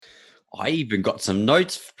I even got some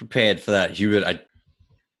notes prepared for that, Hubert.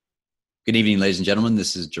 Good evening, ladies and gentlemen.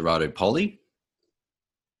 This is Gerardo Poli.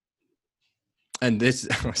 And this,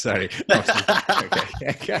 oh, sorry.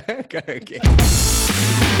 Okay.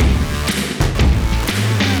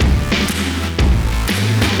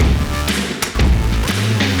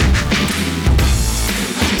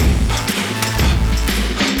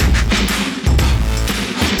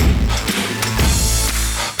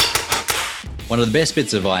 One of the best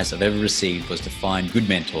bits of advice I've ever received was to find good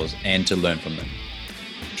mentors and to learn from them.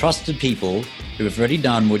 Trusted people who have already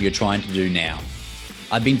done what you're trying to do now.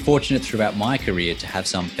 I've been fortunate throughout my career to have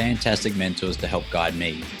some fantastic mentors to help guide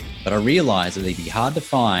me, but I realized that they'd be hard to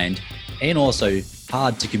find and also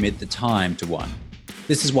hard to commit the time to one.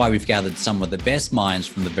 This is why we've gathered some of the best minds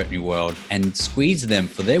from the veterinary world and squeezed them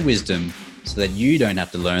for their wisdom so that you don't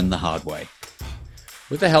have to learn the hard way.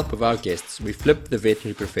 With the help of our guests, we flip the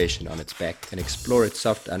veterinary profession on its back and explore its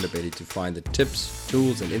soft underbelly to find the tips,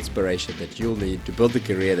 tools, and inspiration that you'll need to build the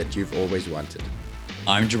career that you've always wanted.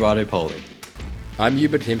 I'm Gerardo Poli. I'm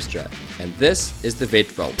Hubert Hemstra, and this is the Vet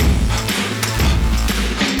Vault.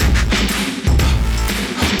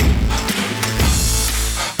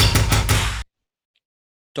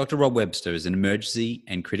 Dr. Rob Webster is an emergency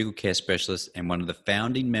and critical care specialist and one of the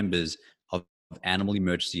founding members of Animal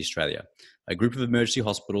Emergency Australia, a group of emergency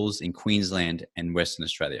hospitals in Queensland and Western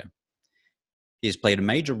Australia. He has played a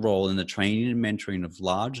major role in the training and mentoring of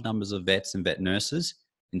large numbers of vets and vet nurses,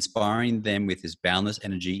 inspiring them with his boundless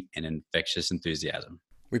energy and infectious enthusiasm.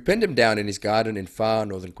 We pinned him down in his garden in far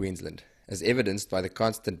northern Queensland, as evidenced by the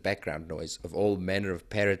constant background noise of all manner of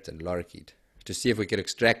parrot and lorikeet, to see if we could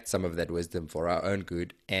extract some of that wisdom for our own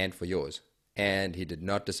good and for yours. And he did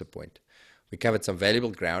not disappoint. We covered some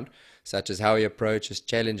valuable ground, such as how he approaches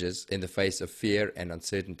challenges in the face of fear and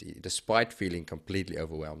uncertainty, despite feeling completely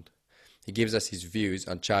overwhelmed. He gives us his views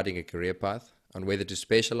on charting a career path, on whether to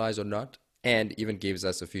specialize or not, and even gives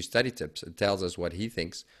us a few study tips and tells us what he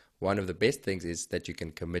thinks one of the best things is that you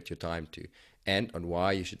can commit your time to, and on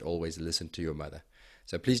why you should always listen to your mother.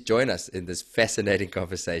 So please join us in this fascinating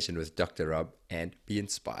conversation with Dr. Rob and be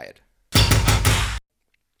inspired.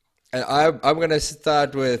 And I'm going to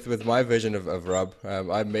start with my version of Rob.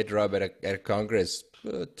 I met Rob at a congress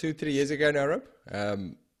 2-3 years ago now, Rob.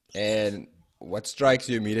 And what strikes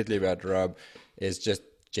you immediately about Rob is just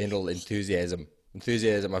general enthusiasm.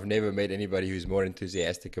 I've never met anybody who's more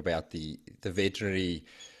enthusiastic about the veterinary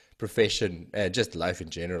profession, just life in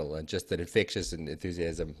general, and just that infectious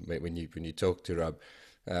enthusiasm when you talk to Rob.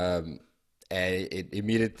 And it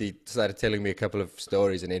immediately started telling me a couple of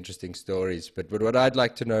stories and interesting stories. But what I'd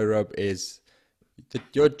like to know, Rob, is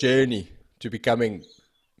your journey to becoming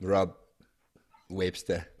Rob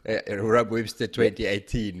Webster, Rob Webster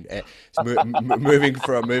 2018,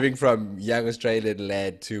 moving from young Australian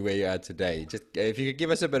lad to where you are today. Just if you could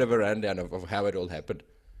give us a bit of a rundown of how it all happened.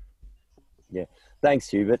 Yeah, thanks,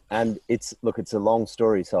 Hubert. And it's a long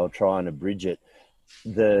story, so I'll try and abridge it.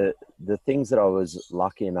 The things that I was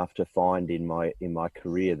lucky enough to find in my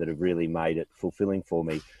career that have really made it fulfilling for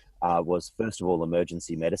me was, first of all,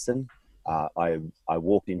 emergency medicine. I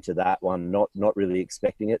walked into that one not really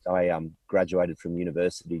expecting it. I graduated from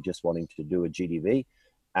university just wanting to do a GDV,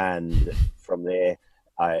 and from there,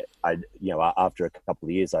 I after a couple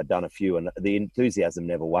of years, I'd done a few, and the enthusiasm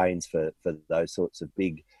never wanes for those sorts of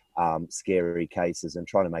big, scary cases and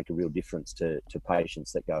trying to make a real difference to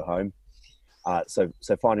patients that go home. So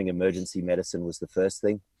finding emergency medicine was the first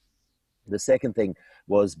thing. The second thing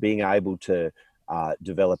was being able to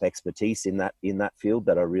develop expertise in that field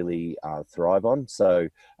that I really thrive on. So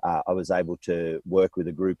I was able to work with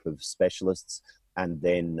a group of specialists and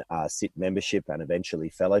then sit membership and eventually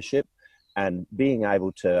fellowship, and being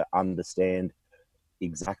able to understand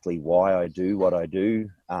exactly why I do what I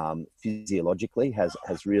do physiologically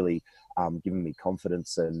has really given me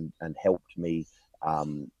confidence and helped me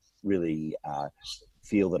really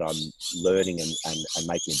feel that I'm learning and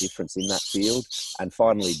making a difference in that field. And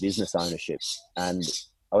finally, business ownership. And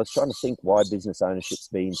I was trying to think why business ownership's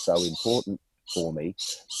been so important for me.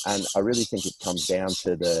 And I really think it comes down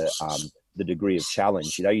to the degree of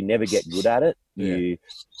challenge. You never get good at it. Yeah.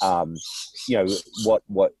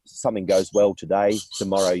 What something goes well today,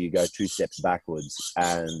 tomorrow you go 2 steps backwards,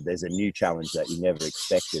 and there's a new challenge that you never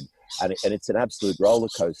expected. And it's an absolute roller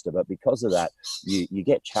coaster, but because of that, you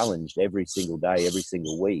get challenged every single day, every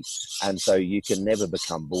single week. And so you can never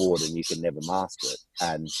become bored and you can never master it.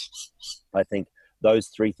 And I think those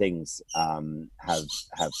 3 things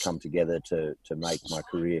have come together to make my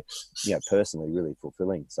career, personally really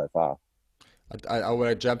fulfilling so far. I want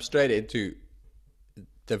to jump straight into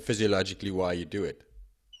the physiologically why you do it.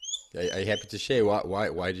 Are you happy to share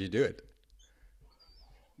why did you do it?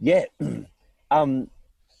 Yeah. um,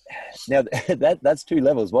 Now that's two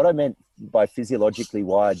levels. What I meant by physiologically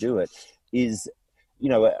why I do it is,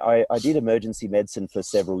 I did emergency medicine for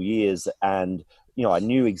several years, and I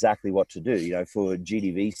knew exactly what to do. For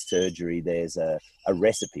GDV surgery, there's a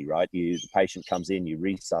recipe, right? The patient comes in, you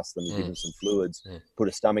resus them, you give them some fluids, put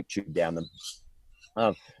a stomach tube down them.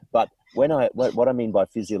 But what I mean by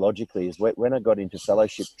physiologically is when I got into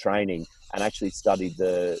fellowship training and actually studied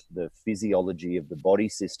the physiology of the body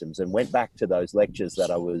systems and went back to those lectures that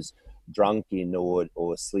I was drunk in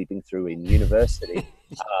or sleeping through in university,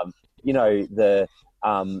 the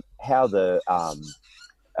how the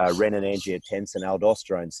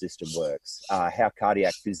renin-angiotensin-aldosterone system works, how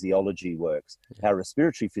cardiac physiology works, how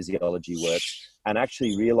respiratory physiology works, and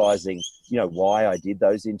actually realizing, why I did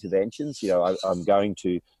those interventions. I'm going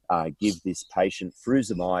to give this patient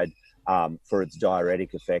frusemide for its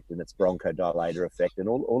diuretic effect and its bronchodilator effect and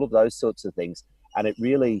all of those sorts of things. And it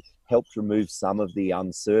really helped remove some of the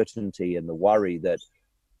uncertainty and the worry that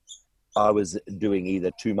I was doing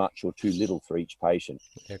either too much or too little for each patient.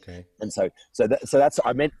 Okay. And so that's,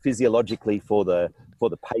 I meant physiologically for the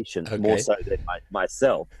patient more so than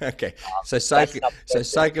myself. Okay. So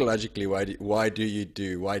psychologically, why did you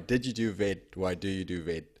do vet? Why do you do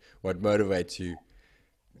vet? What motivates you?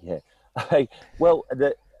 Yeah. I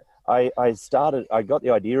got the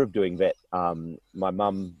idea of doing vet. My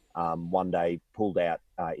mum one day pulled out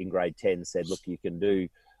in grade 10, said, look, you can do,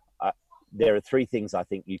 there are three things I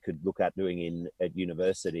think you could look at doing at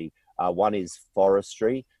university. One is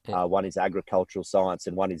forestry, one is agricultural science,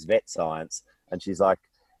 and one is vet science. And she's like,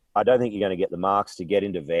 I don't think you're going to get the marks to get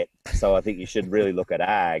into vet, so I think you should really look at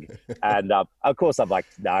ag. And of course, I'm like,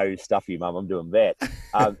 no, stuff you, mum, I'm doing vet.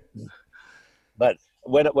 But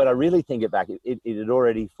when I really think it back, it had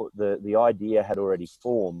already, the idea had already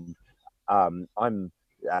formed. I'm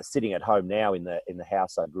sitting at home now in the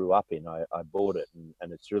house I grew up in. I bought it,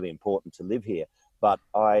 and it's really important to live here. But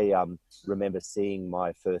I remember seeing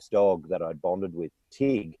my first dog that I'd bonded with,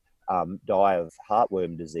 Tig, die of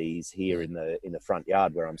heartworm disease here in the front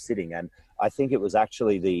yard where I'm sitting. And I think it was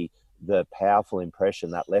actually the powerful impression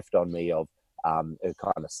that left on me of a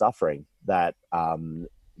kind of suffering that,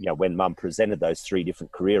 when mum presented those three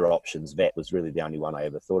different career options, vet was really the only one I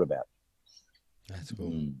ever thought about. That's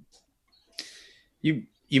cool.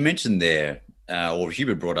 You mentioned there, or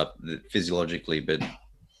Hubert brought up physiologically, but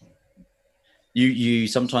you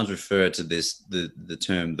sometimes refer to this the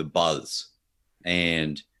term the buzz,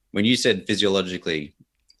 and when you said physiologically,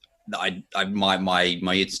 my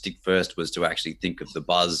instinct first was to actually think of the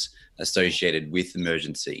buzz associated with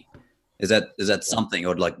emergency. Is that something,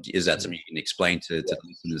 or is that something you can explain to the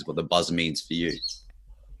listeners what the buzz means for you?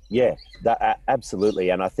 Yeah,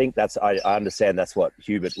 absolutely, and I think I understand that's what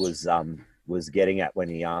Hubert was getting at when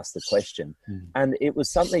he asked the question, and it was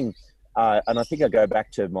something. And I think I go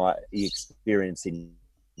back to my experience in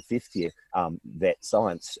fifth year vet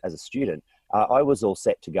science as a student. I was all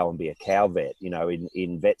set to go and be a cow vet.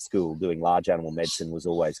 In vet school, doing large animal medicine was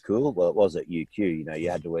always cool. Well, it was at UQ. You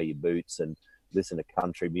had to wear your boots and listen to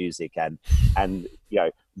country music and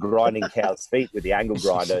grinding cows' feet with the angle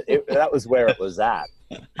grinder. That was where it was at.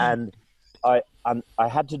 And I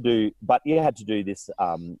had to do, but you had to do this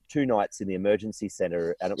 2 nights in the emergency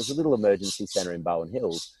centre, and it was a little emergency centre in Bowen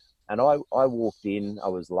Hills. And I walked in, I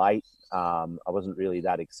was late. I wasn't really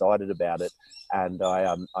that excited about it. And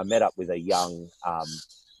I met up with a young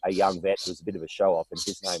vet who was a bit of a show off, and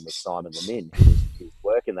his name was Simon Lemin, who was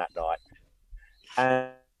working that night.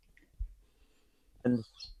 And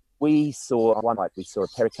we saw a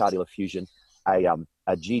pericardial effusion, a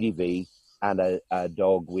GDV, and a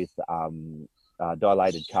dog with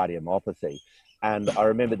dilated cardiomyopathy. And I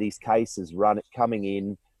remember these cases coming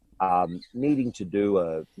in, needing to do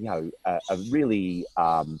a really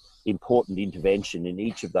important intervention in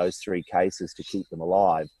each of those 3 cases to keep them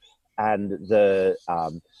alive. And the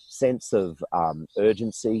sense of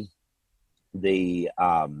urgency, the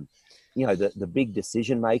big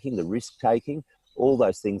decision making, the risk taking, all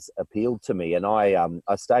those things appealed to me. And I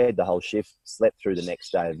stayed the whole shift, slept through the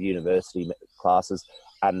next day of university classes,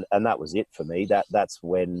 and that was it for me. That's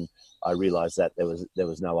when I realized that there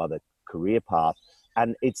was no other career path.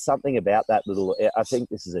 And it's something about that I think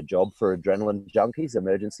this is a job for adrenaline junkies,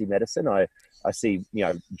 emergency medicine. I see,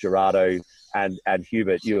 Gerardo and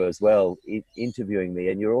Hubert, you as well, interviewing me,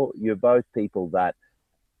 and you're both people that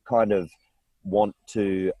kind of want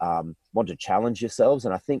to challenge yourselves.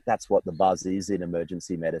 And I think that's what the buzz is in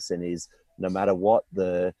emergency medicine, is no matter what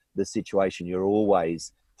the situation, you're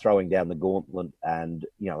always throwing down the gauntlet and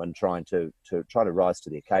trying to rise to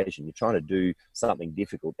the occasion. You're trying to do something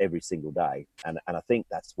difficult every single day, and I think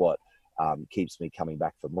that's what keeps me coming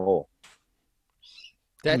back for more.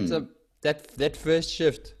 That first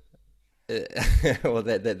shift, or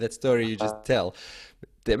that story you just tell.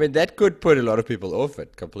 I mean, that could put a lot of people off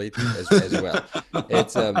it completely as well.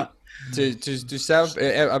 It's to some.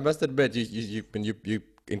 I must admit, you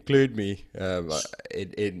include me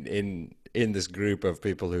in this group of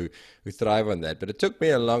people who thrive on that. But it took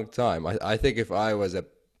me a long time. I think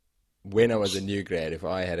when I was a new grad, if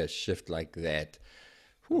I had a shift like that,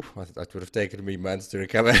 that would have taken me months to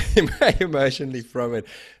recover emotionally from it.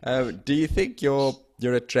 Do you think your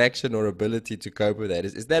attraction or ability to cope with that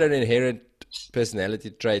is that an inherent personality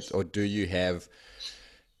trait, or do you have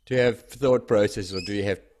thought process, or do you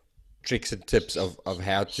have tricks and tips of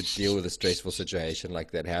how to deal with a stressful situation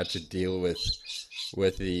like that, how to deal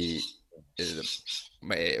with the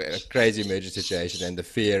a crazy emergency situation and the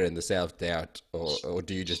fear and the self-doubt, or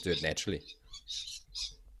do you just do it naturally?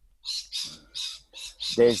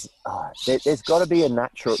 There's got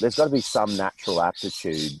to be some natural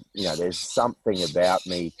aptitude. There's something about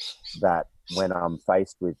me that when I'm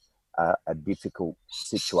faced with a difficult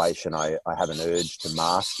situation, I have an urge to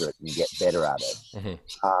master it and get better at it.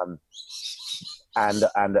 Mm-hmm. And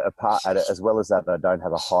as well as that, I don't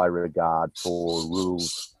have a high regard for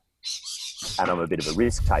rules, and I'm a bit of a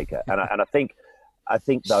risk taker. And I think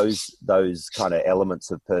those kind of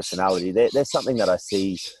elements of personality, there's something that I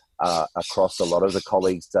see across a lot of the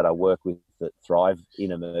colleagues that I work with that thrive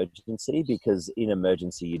in emergency, because in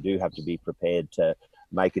emergency you do have to be prepared to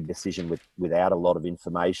make a decision without a lot of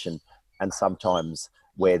information, and sometimes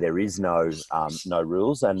where there is no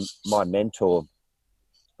rules. And my mentor,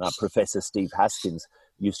 Professor Steve Haskins,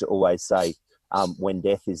 used to always say, when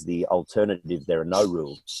death is the alternative, there are no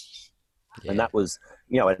rules. Yeah. And that was,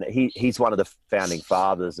 and he's one of the founding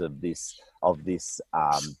fathers of this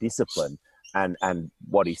discipline. And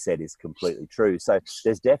what he said is completely true. So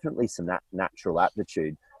there's definitely some natural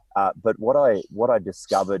aptitude. But what I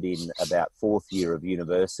discovered in about fourth year of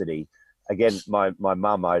university, again, my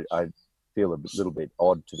mum, I feel a little bit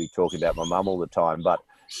odd to be talking about my mum all the time, but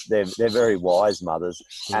they're very wise mothers.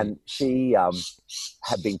 And she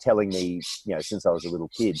had been telling me, since I was a little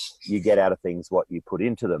kid, you get out of things what you put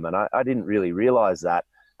into them. And I didn't really realize that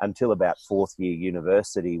until about fourth year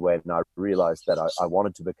university, when I realized that I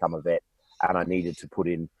wanted to become a vet, and I needed to put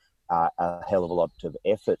in a hell of a lot of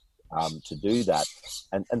effort to do that.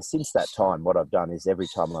 And since that time, what I've done is every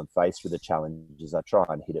time I'm faced with a challenge, I try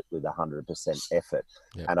and hit it with 100% effort.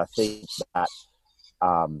 Yeah. And I think that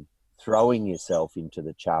throwing yourself into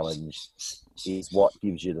the challenge is what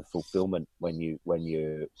gives you the fulfillment when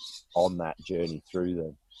you're on that journey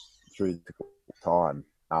through the time,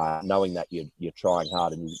 knowing that you're trying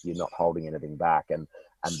hard and you're not holding anything back. And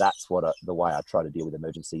that's the way I try to deal with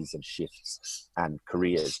emergencies and shifts and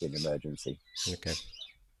careers in emergency. Okay.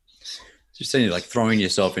 So you're saying, like, throwing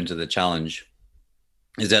yourself into the challenge.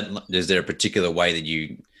 Is there a particular way that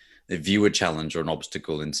you view a challenge or an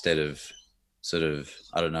obstacle instead of sort of,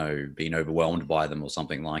 I don't know, being overwhelmed by them or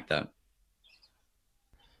something like that?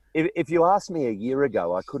 If you asked me a year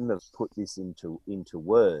ago, I couldn't have put this into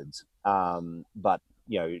words. But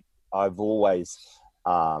I've always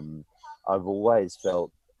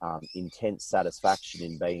felt intense satisfaction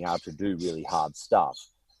in being able to do really hard stuff.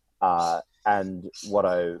 And what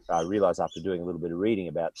I realized after doing a little bit of reading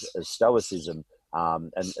about Stoicism,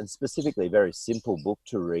 and specifically a very simple book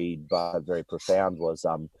to read, but very profound, was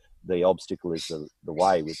The Obstacle is the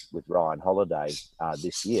Way with Ryan Holiday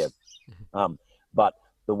this year. But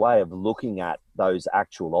the way of looking at those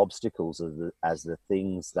actual obstacles as the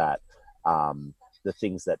things that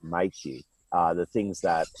make you, the things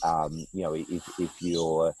that, if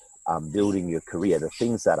you're building your career, the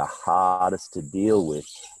things that are hardest to deal with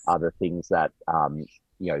are the things that,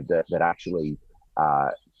 that actually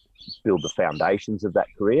build the foundations of that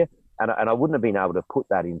career. And I wouldn't have been able to put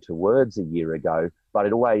that into words a year ago, but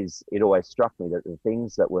it always struck me that the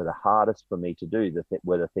things that were the hardest for me to do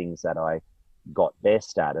were the things that I got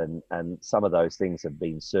best at. And some of those things have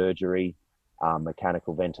been surgery,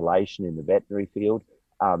 mechanical ventilation in the veterinary field.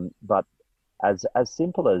 But as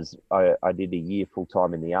simple as I did a year full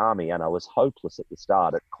time in the army, and I was hopeless at the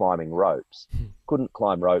start at climbing ropes. Couldn't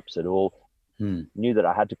climb ropes at all. Knew that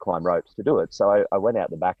I had to climb ropes to do it. So I went out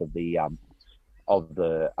the back of the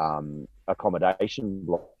accommodation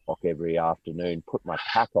block every afternoon, put my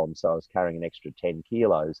pack on, so I was carrying an extra 10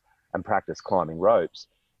 kilos, and practiced climbing ropes.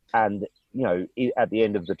 And at the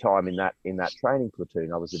end of the time in that training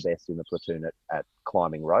platoon, I was the best in the platoon at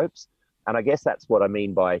climbing ropes. And I guess that's what I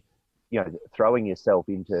mean by throwing yourself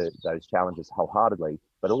into those challenges wholeheartedly,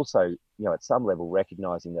 but also, at some level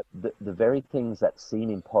recognizing that the very things that seem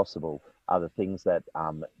impossible are the things that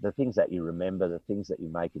you remember, the things that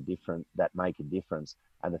make a difference,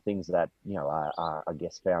 and the things that are, I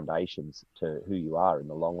guess, foundations to who you are in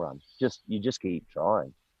the long run. You just keep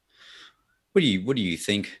trying. What do you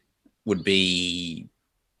think would be,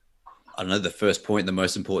 I don't know, the first point, the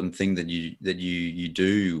most important thing that you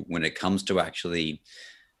do when it comes to actually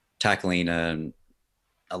tackling a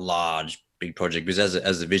large big project? Because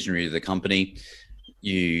as a visionary of the company,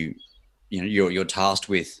 you're tasked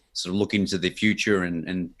with sort of looking to the future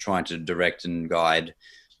and trying to direct and guide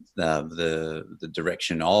the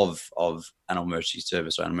direction of Animal Emergency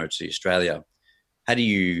Service or Animal Emergency Australia. How do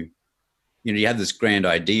you have this grand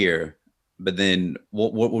idea, but then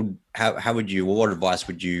what advice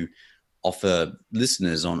would you offer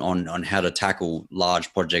listeners on how to tackle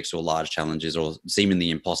large projects or large challenges or seemingly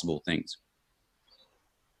impossible things?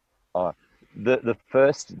 The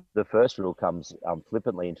first rule comes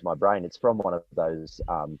flippantly into my brain. It's from one of those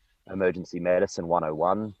emergency medicine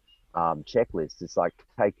 101 checklists. It's like,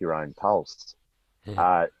 take your own pulse.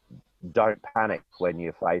 Don't panic when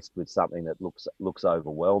you're faced with something that looks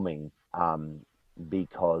overwhelming,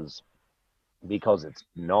 because it's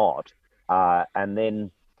not. And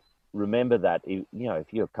then remember that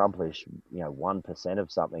if you accomplish 1%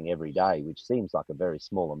 of something every day, which seems like a very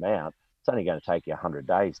small amount, it's only going to take you 100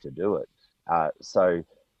 days to do it. So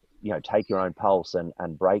take your own pulse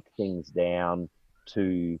and break things down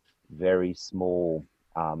to very small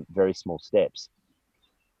steps.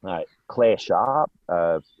 Claire Sharp,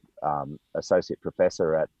 associate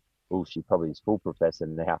professor at, she probably is full professor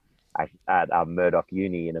now at Murdoch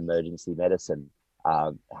Uni in emergency medicine,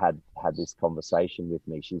 had this conversation with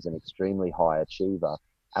me. She's an extremely high achiever,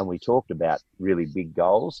 and we talked about really big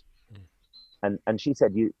goals. And she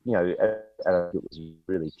said, it was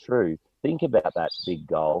really true. Think about that big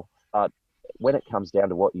goal, but when it comes down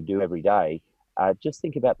to what you do every day, just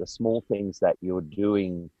think about the small things that you're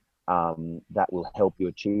doing that will help you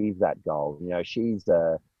achieve that goal. She's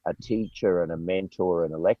a teacher and a mentor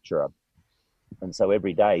and a lecturer, and so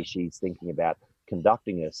every day she's thinking about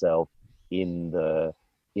conducting herself in the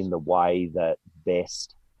way that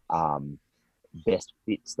best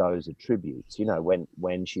fits those attributes.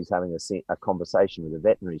 When she's having a conversation with a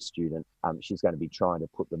veterinary student, she's going to be trying to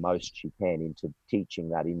put the most she can into teaching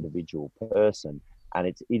that individual person. And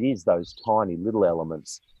it is those tiny little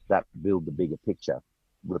elements that build the bigger picture,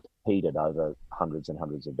 repeated over hundreds and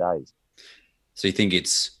hundreds of days. So you think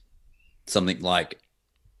it's something like,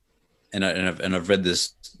 and I've read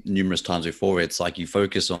this numerous times before, it's like you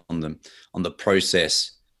focus on the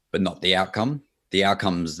process, but not the outcome. The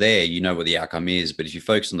outcome's there, what the outcome is, but if you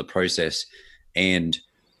focus on the process and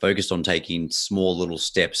focus on taking small little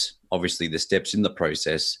steps, obviously the steps in the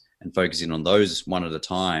process, and focusing on those one at a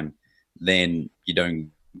time, then you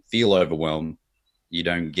don't feel overwhelmed. You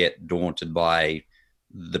don't get daunted by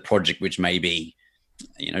the project, which may be,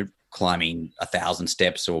 climbing 1,000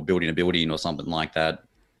 steps or building a building or something like that,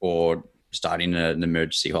 or starting an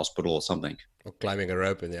emergency hospital or something. Or climbing a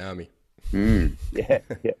rope in the army. Yeah.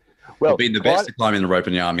 Well, being the best at climbing the rope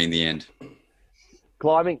in the army in the end.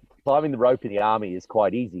 Climbing the rope in the army is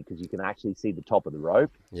quite easy because you can actually see the top of the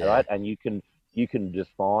rope, right? And you can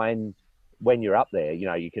define when you're up there.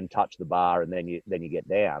 You can touch the bar and then you get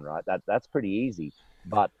down, right? That's pretty easy.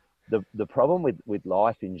 But the problem with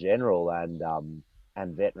life in general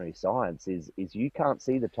and veterinary science is you can't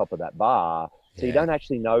see the top of that bar, so you don't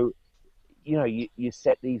actually know. You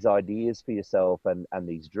set these ideas for yourself and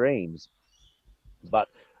these dreams, but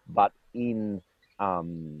in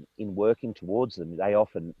working towards them, they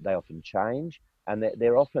often change, and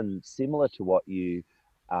they're often similar to what you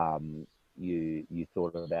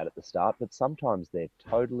thought about at the start, but sometimes they're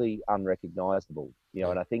totally unrecognizable.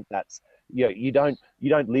 And I think that's you don't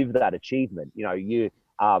live that achievement.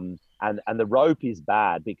 And the rope is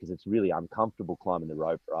bad because it's really uncomfortable climbing the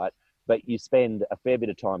rope, right? But you spend a fair bit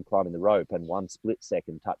of time climbing the rope and 1 split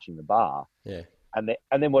second touching the bar. Yeah. And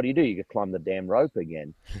then what do? You climb the damn rope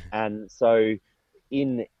again. And so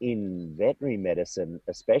in veterinary medicine,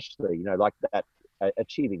 especially, like that,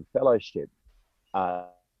 achieving fellowship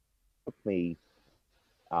took me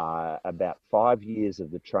about 5 years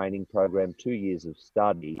of the training program, 2 years of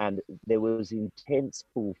study, and there was intense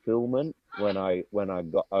fulfillment when I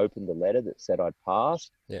opened the letter that said I'd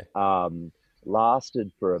passed. Yeah.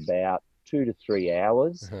 Lasted for about 2 to 3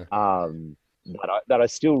 hours. That I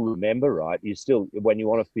still remember, right? You still, when you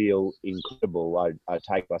want to feel incredible, I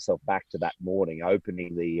take myself back to that morning,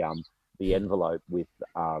 opening the envelope with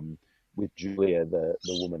Julia, the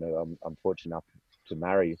woman who I'm fortunate enough to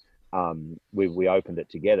marry, we opened it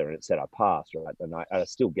together and it said I passed, right? And I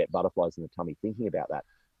still get butterflies in the tummy thinking about that.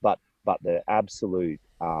 But the absolute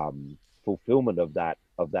fulfillment of that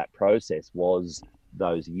process was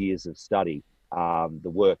those years of study, the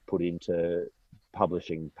work put into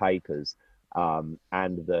publishing papers, and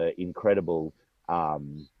the incredible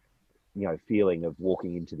feeling of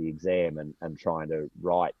walking into the exam and trying to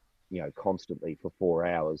write constantly for 4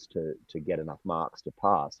 hours to get enough marks to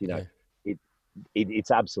pass. Yeah.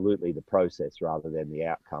 It's absolutely the process rather than the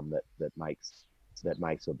outcome that makes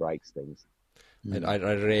or breaks things. I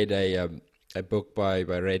read a book by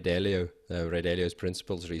Ray Dalio, Ray Dalio's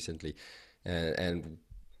Principles, recently, and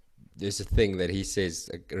there's a thing that he says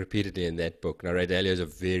repeatedly in that book. Now, Ray Dalio is a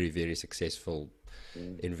very, very successful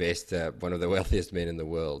investor, one of the wealthiest men in the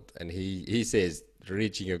world, and he says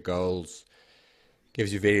reaching your goals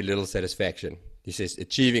gives you very little satisfaction. He says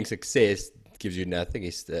achieving success gives you nothing.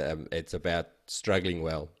 It's about struggling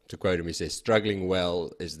well. To quote him, he says struggling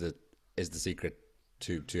well is the secret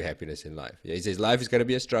to happiness in life. He says life is going to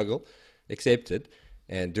be a struggle, accept it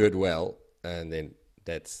and do it well, and then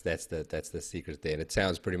that's the secret there. And it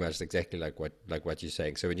sounds pretty much exactly like what you're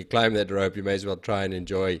saying. So when you climb that rope, you may as well try and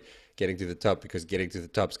enjoy getting to the top, because getting to the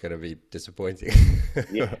top is going to be disappointing.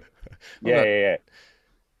 Yeah.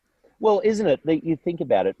 Well, isn't it that you think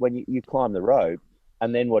about it, when you climb the rope,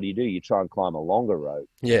 and then what do? You try and climb a longer rope.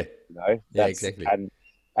 Yeah. Yeah, exactly.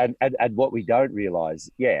 And what we don't realize,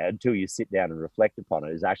 until you sit down and reflect upon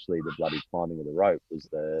it, is actually the bloody climbing of the rope was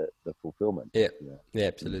the fulfillment. Yeah,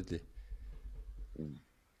 absolutely.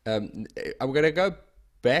 I'm going to go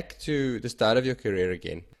back to the start of your career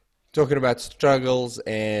again, talking about struggles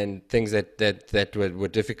and things that were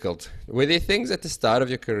difficult. Were there things at the start of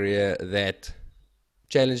your career that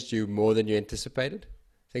challenged you more than you anticipated?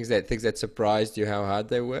 Things that surprised you how hard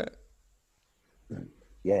they were?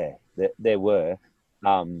 Yeah, there were.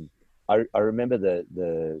 I remember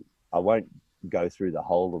I won't go through the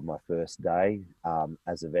whole of my first day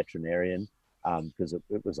as a veterinarian, because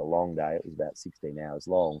it was a long day. It was about 16 hours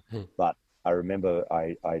long. But I remember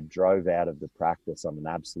I drove out of the practice on an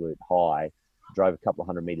absolute high, drove a couple of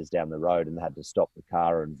 100 meters down the road and had to stop the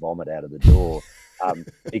car and vomit out of the door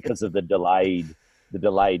because of the delayed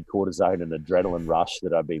cortisone and adrenaline rush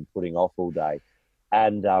that I've been putting off all day.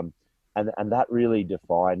 And that really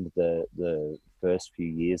defined the first few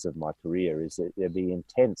years of my career, is that there'd be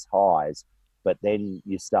intense highs, but then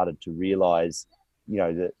you started to realize,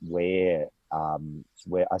 that where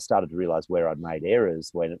I started to realize where I'd made errors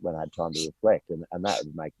when I had time to reflect, and that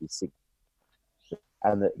would make me sick.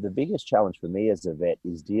 And the biggest challenge for me as a vet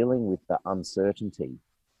is dealing with the uncertainty.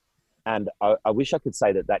 And I wish I could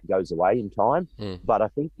say that goes away in time, but I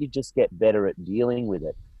think you just get better at dealing with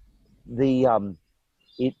it. The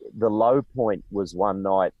low point was one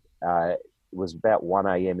night. It was about 1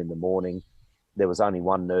 a.m. in the morning. There was only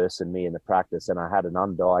one nurse and me in the practice, and I had an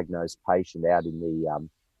undiagnosed patient out in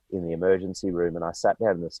the emergency room, and I sat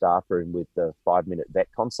down in the staff room with the 5-minute vet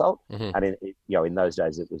consult. And in those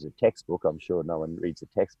days it was a textbook. I'm sure no one reads a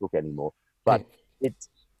textbook anymore, but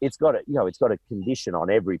it's got a condition on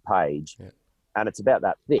every page, and it's about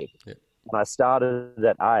that thick. And I started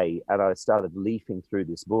at A, and I started leafing through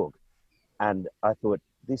this book, and I thought,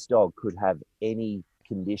 this dog could have any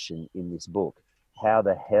condition in this book. How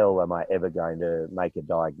the hell am I ever going to make a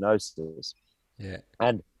diagnosis?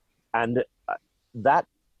 And that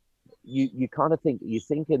you kind of think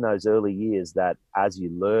in those early years that as you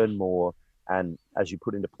learn more and as you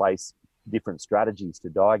put into place different strategies to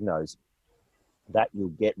diagnose, that you'll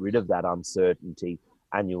get rid of that uncertainty,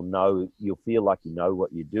 and you'll feel like you know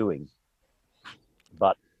what you're doing.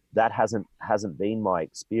 But that hasn't been my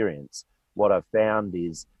experience. What I've found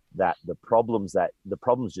is that the problems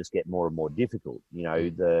just get more and more difficult.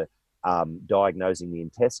 The diagnosing the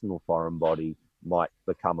intestinal foreign body might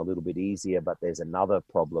become a little bit easier, but there's another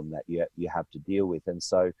problem that you have to deal with. And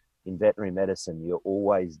so in veterinary medicine, you're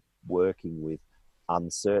always working with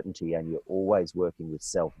uncertainty, and you're always working with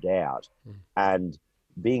self-doubt. And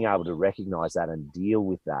being able to recognize that and deal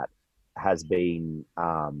with that has been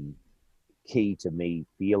key to me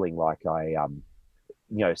feeling like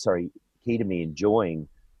key to me enjoying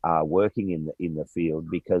working in the field,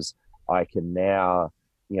 because I can now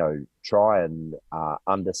try and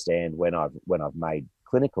understand when I've made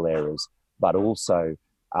clinical errors, but also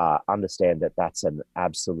understand that that's an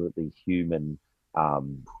absolutely human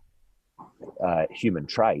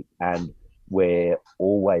trait, and we're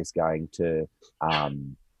always going to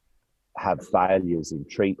have failures in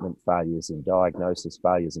treatment, failures in diagnosis,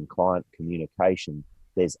 failures in client communication.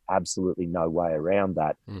 There's absolutely no way around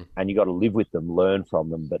that, and you got to live with them, learn from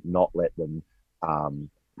them, but not let them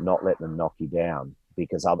knock you down.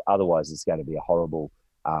 because otherwise it's going to be a horrible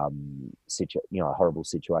a horrible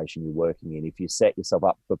situation you're working in. If you set yourself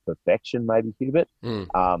up for perfection, maybe, Hubert,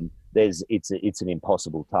 it's an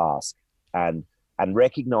impossible task, and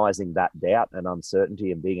recognizing that doubt and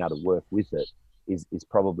uncertainty and being able to work with it is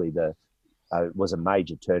probably was a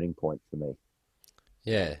major turning point for me.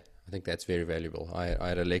 Yeah, I think that's very valuable. I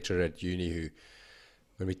had a lecturer at uni who,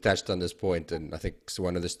 when we touched on this point, and I think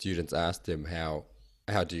one of the students asked him how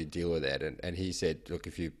do you deal with that, and he said, look,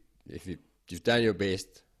 if you've done your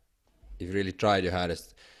best, you've really tried your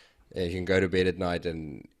hardest, you can go to bed at night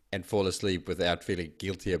and fall asleep without feeling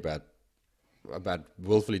guilty about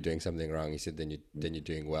willfully doing something wrong. He said, then you're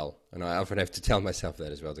doing well. And I often have to tell myself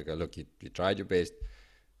that as well, to go, look, you tried your best,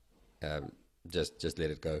 just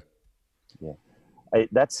let it go. Yeah.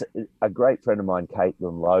 That's a great friend of mine,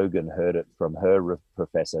 Caitlin Logan, heard it from her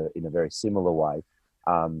professor in a very similar way.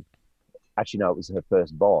 Actually, no, it was her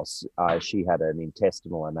first boss. She had an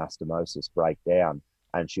intestinal anastomosis breakdown,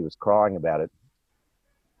 and she was crying about it.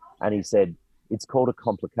 And he said, it's called a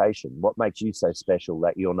complication. What makes you so special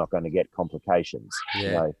that you're not going to get complications?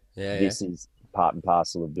 Yeah. This is part and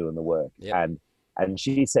parcel of doing the work. Yep. And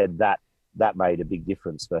she said that made a big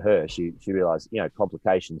difference for her. She realized,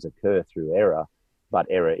 complications occur through error, but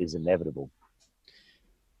error is inevitable.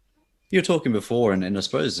 You were talking before, and I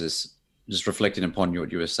suppose this, just reflecting upon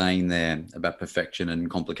what you were saying there about perfection and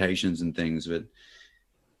complications and things, but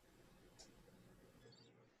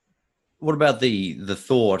what about the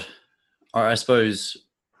thought, or I suppose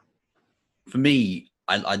for me,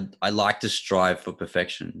 I like to strive for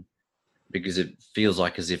perfection because it feels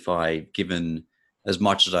like as if I've given as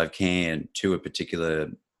much as I can to a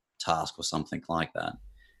particular task or something like that.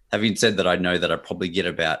 Having said that, I know that I probably get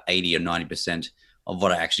about 80 or 90% of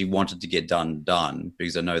what I actually wanted to get done,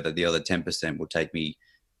 because I know that the other 10% will take me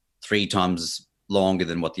 3 times longer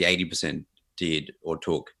than what the 80% did or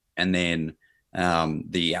took. And then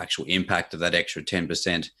the actual impact of that extra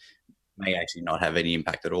 10% may actually not have any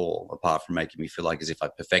impact at all, apart from making me feel like as if I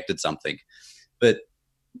perfected something. But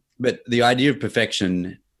the idea of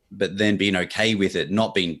perfection, but then being okay with it,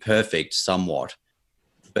 not being perfect somewhat,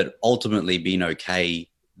 but ultimately being okay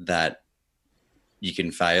that you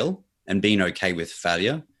can fail, and being okay with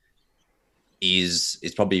failure is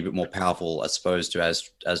probably a bit more powerful, as opposed to as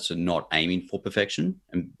to not aiming for perfection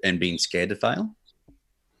and being scared to fail.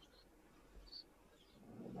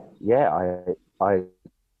 Yeah, I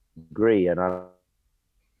agree, and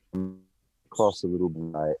I'm across a little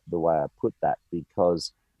bit the way I put that,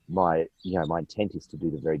 because my intent is to do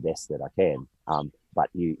the very best that I can. But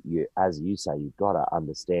you as you say, you've got to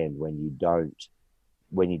understand when you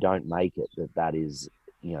don't make it, that is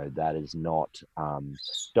not.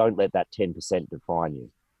 Don't let that 10% define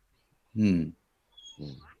you.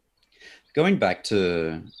 Going back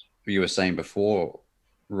to what you were saying before,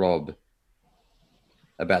 Rob,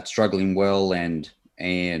 about struggling well and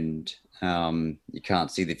you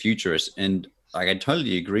can't see the future, and I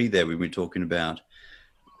totally agree there. When we're talking about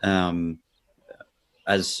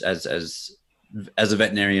as a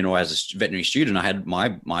veterinarian or as a veterinary student, I had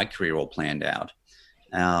my career all planned out,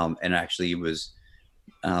 and actually was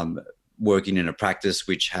working in a practice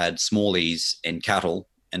which had smallies and cattle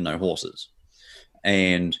and no horses.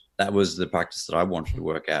 And that was the practice that I wanted to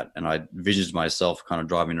work at. And I envisioned myself kind of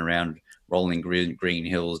driving around, rolling green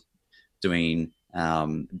hills, doing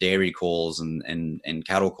dairy calls and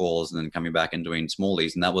cattle calls, and then coming back and doing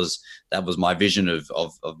smallies. And that was my vision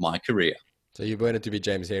of my career. So you wanted to be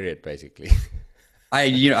James Herriot, basically.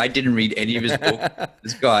 I didn't read any of his books.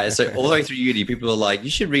 This guy, so all the way through uni, people were like, "You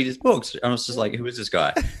should read his books." And I was just like, "Who is this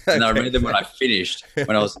guy?" And I read them when I finished,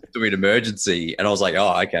 when I was doing emergency, and I was like,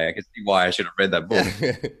 "Oh, okay, I can see why I should have read that book."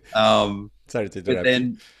 Sorry to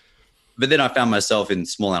interrupt. But then I found myself in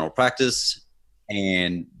small animal practice,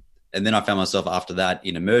 and then I found myself after that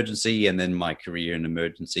in emergency, and then my career in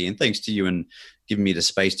emergency. And thanks to you and giving me the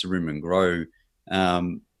space to room and grow,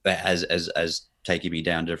 as taking me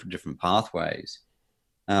down different pathways.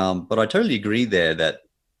 But I totally agree there that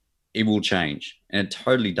it will change, and it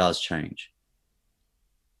totally does change.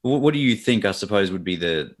 What do you think, I suppose, would be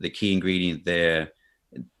the key ingredient there,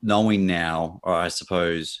 knowing now, or I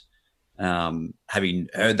suppose having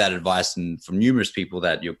heard that advice from numerous people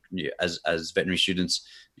that as veterinary students,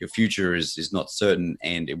 your future is not certain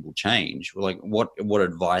and it will change? Like, what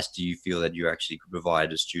advice do you feel that you actually could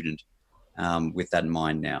provide a student with that in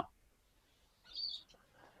mind now?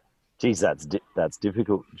 Geez, that's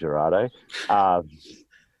difficult, Gerardo,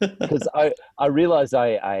 because I realised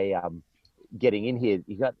I getting in here,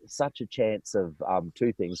 you got such a chance of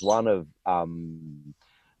 2 things. One of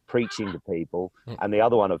preaching to people, and the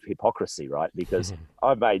other one of hypocrisy, right? Because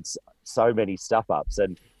I've made so many stuff ups,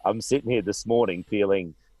 and I'm sitting here this morning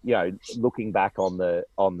feeling, looking back on the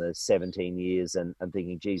 17 years and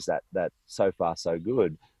thinking, geez, that so far so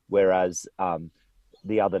good. Whereas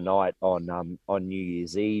the other night on New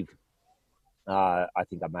Year's Eve, I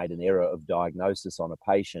think I made an error of diagnosis on a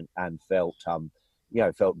patient and felt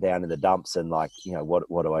down in the dumps and like,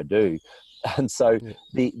 what do I do? And so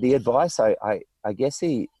the advice, I guess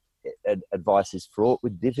the advice is fraught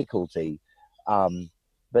with difficulty,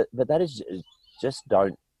 but that is just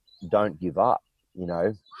don't give up,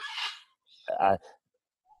 uh,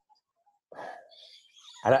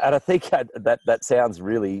 and I think that sounds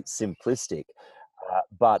really simplistic,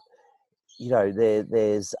 but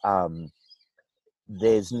there's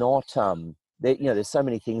not there's so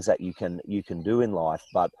many things that you can do in life,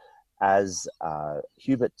 but as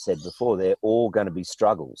Hubert said before, they're all going to be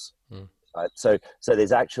struggles. Right? So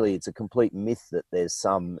it's a complete myth that there's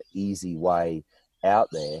some easy way out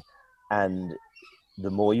there, and the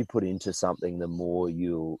more you put into something, the more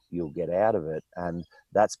you'll get out of it. And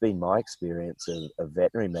that's been my experience of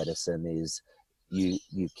veterinary medicine. Is you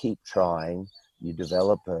keep trying, you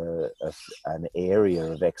develop an area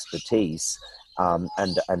of expertise,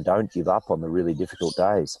 and don't give up on the really difficult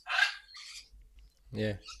days.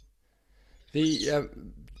 Yeah. The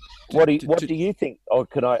what do you think? Oh,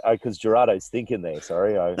 can I? Because Gerardo's thinking there.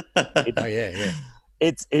 Sorry. yeah.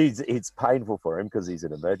 It's painful for him because he's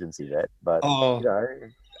an emergency vet. But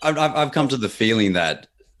I've come to the feeling that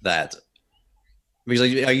because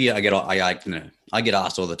I get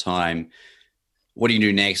asked all the time, what do you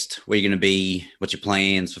do next? Where are you going to be? What's your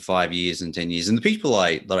plans for 5 years and 10 years? And the people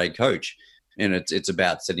that I coach, and it's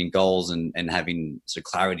about setting goals and having some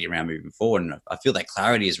clarity around moving forward. And I feel that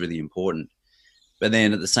clarity is really important. But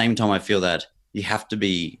then at the same time, I feel that you have to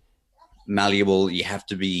be malleable. You have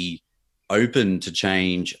to be open to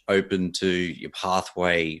change, open to your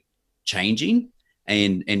pathway changing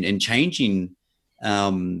and changing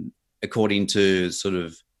according to sort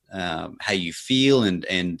of how you feel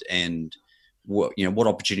and what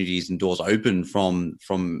opportunities and doors open from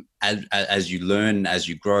as you learn, as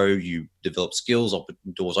you grow, you develop skills,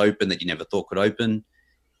 doors open that you never thought could open.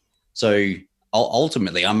 So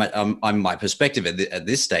ultimately, my perspective at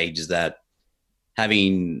this stage is that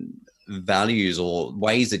having values or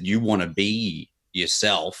ways that you want to be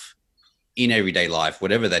yourself in everyday life,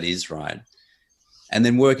 whatever that is, right? And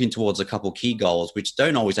then working towards a couple key goals, which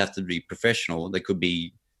don't always have to be professional. They could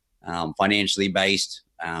be financially based.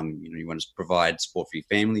 You want to provide support for your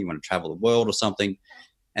family, you want to travel the world or something.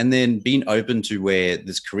 And then being open to where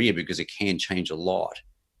this career, because it can change a lot,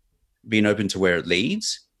 being open to where it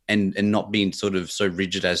leads and not being sort of so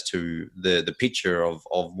rigid as to the picture of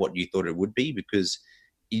what you thought it would be, because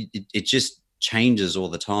it just changes all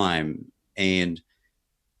the time. And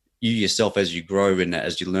you yourself, as you grow and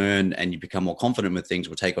as you learn and you become more confident with things,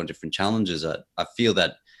 will take on different challenges. I feel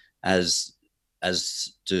that as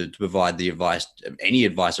to provide the advice, any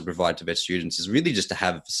advice I provide to vet students is really just to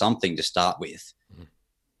have something to start with. Mm-hmm.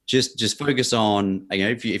 Just focus on,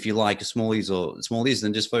 if you like smallies,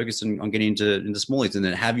 then just focus on getting into smallies, and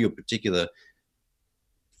then have your particular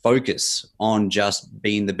focus on just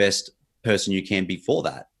being the best person you can be for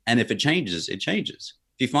that. And if it changes, it changes.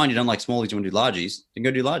 If you find you don't like smallies, you want to do largies, then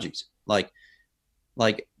go do largies.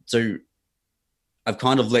 So I've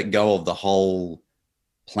kind of let go of the whole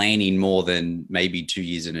planning more than maybe 2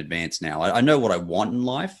 years in advance now. I know what I want in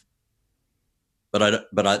life, but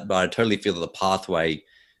I totally feel that the pathway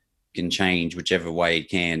can change whichever way it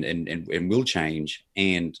can and will change.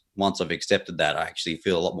 And once I've accepted that, I actually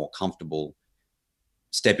feel a lot more comfortable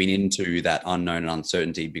stepping into that unknown and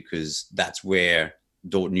uncertainty, because that's where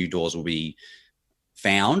new doors will be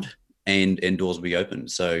found and doors will be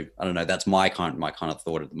opened. So I don't know. That's my kind of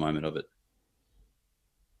thought at the moment of it.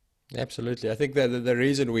 Absolutely. I think that the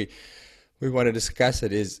reason we want to discuss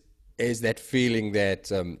it is that feeling that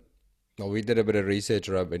we did a bit of research,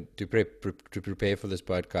 Rob, to prepare for this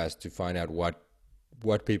podcast, to find out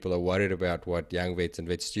what people are worried about, what young vets and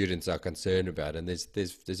vet students are concerned about, and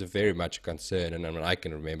there's a very much concern, and I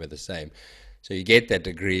can remember the same. So you get that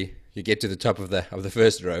degree, you get to the top of the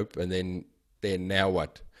first rope, and then now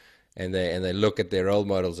what? And they look at their role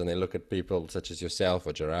models, and they look at people such as yourself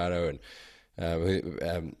or Gerardo,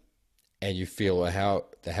 and you feel, well, how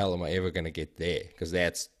the hell am I ever going to get there? Because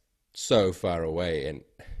that's so far away. And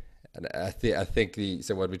I think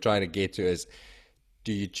so what we're trying to get to is,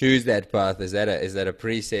 do you choose that path? Is that a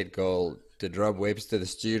preset goal? Did Rob Webster, the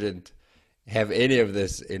student, have any of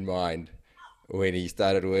this in mind when he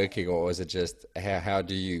started working, or was it just how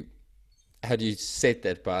do you set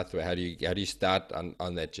that pathway? How do you start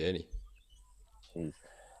on that journey?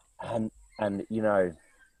 And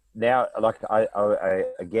now, like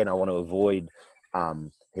again, I want to avoid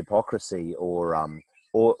hypocrisy or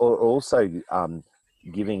also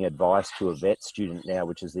giving advice to a vet student now,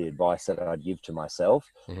 which is the advice that I'd give to myself,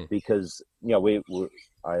 Mm-hmm. because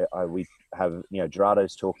we have,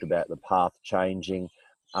 Gerardo's talked about the path changing.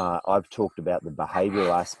 I've talked about the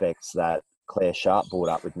behavioural aspects that Claire Sharp brought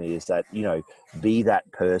up with me, is that, be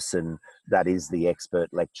that person that is the expert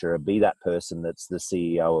lecturer, be that person that's the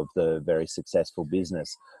CEO of the very successful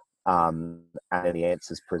business, and the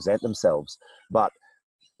answers present themselves. But,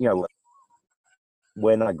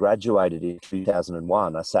 when I graduated in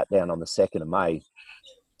 2001, I sat down on the 2nd of May.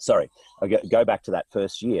 Sorry, I go back to that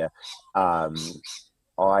first year.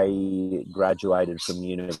 I graduated from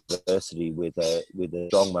university with a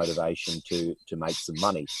strong motivation to make some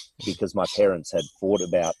money, because my parents had fought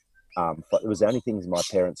about. It was the only things my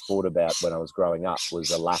parents fought about when I was growing up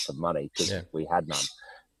was a lack of money, because we had none.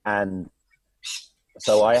 And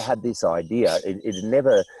so I had this idea. It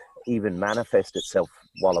never even manifested itself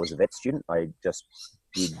while I was a vet student. I just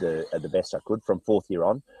did the best I could from 4th year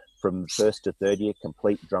on. From 1st to 3rd year,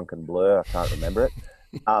 complete drunken blur. I can't remember it.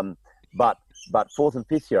 But 4th and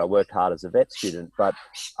 5th year, I worked hard as a vet student. But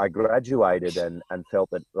I graduated and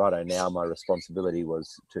felt that, righto, now my responsibility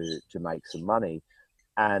was to make some money.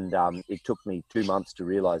 And it took me 2 months to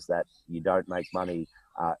realize that you don't make money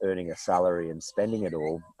earning a salary and spending it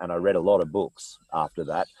all. And I read a lot of books after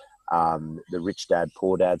that. The Rich Dad,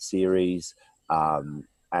 Poor Dad series,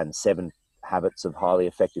 and 7 Habits of Highly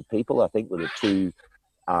Effective People, I think, were the 2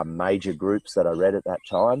 major groups that I read at that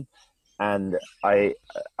time. And I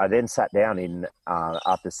then sat down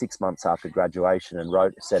after 6 months after graduation and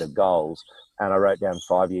wrote a set of goals. And I wrote down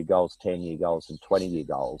 5-year goals, 10-year goals, and 20-year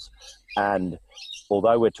goals. And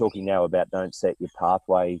although we're talking now about don't set your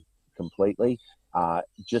pathway completely,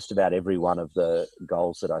 just about every one of the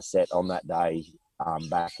goals that I set on that day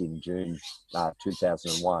back in June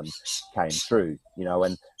 2001 came true,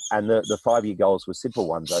 and the 5-year goals were simple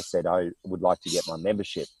ones. I said I would like to get my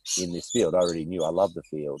membership in this field. I already knew I loved the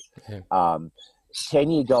field. Yeah.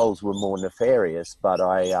 10-year goals were more nefarious, but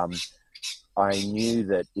I knew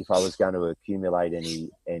that if I was going to accumulate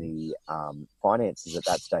any finances at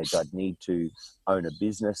that stage, I'd need to own a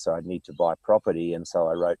business, so I'd need to buy property. And so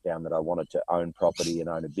I wrote down that I wanted to own property and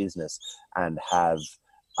own a business and have,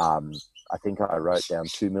 I think I wrote down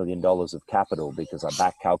 $2 million of capital, because I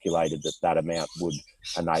back calculated that amount would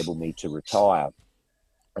enable me to retire.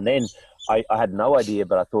 And then I had no idea,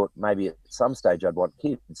 but I thought maybe at some stage I'd want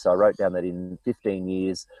kids. So I wrote down that in 15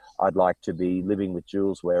 years, I'd like to be living with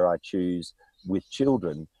Jules where I choose with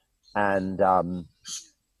children. And, and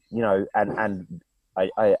I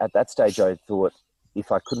at that stage, I thought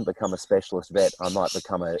if I couldn't become a specialist vet, I might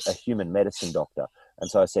become a human medicine doctor. And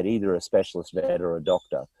so I said either a specialist vet or a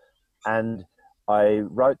doctor. And I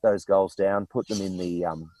wrote those goals down, put them in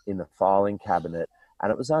the filing cabinet.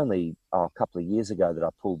 And it was only a couple of years ago that I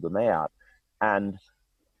pulled them out. And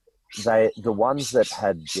the ones that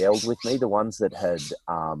had gelled with me, the ones that had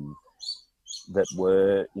that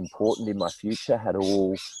were important in my future had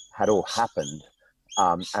all happened.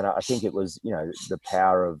 And I think it was, the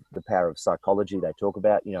power of psychology they talk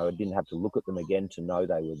about. I didn't have to look at them again to know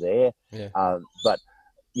they were there. Yeah. But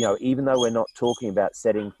even though we're not talking about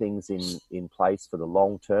setting things in place for the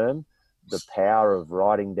long term, the power of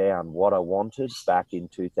writing down what I wanted back in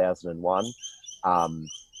 2001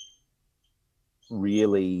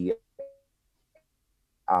 really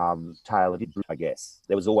tailored, I guess.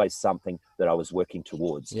 There was always something that I was working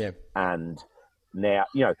towards. Yeah. And now,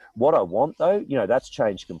 what I want though, that's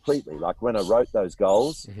changed completely. Like when I wrote those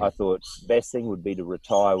goals, I thought best thing would be to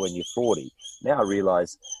retire when you're 40. Now I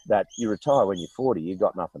realize that you retire when you're 40, you've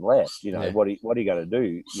got nothing left. Yeah. What are you going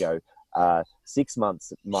to do? 6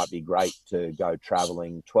 months might be great to go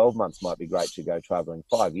traveling. 12 months might be great to go traveling.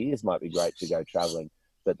 5 years might be great to go traveling.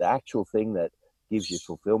 But the actual thing that gives you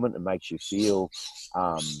fulfillment and makes you feel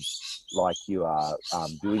like you are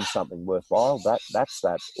doing something worthwhile, that's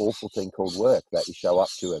that awful thing called work that you show up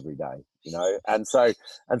to every day, and so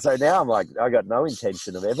now I'm like, I got no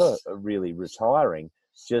intention of ever really retiring,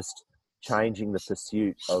 just changing the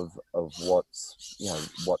pursuit of what's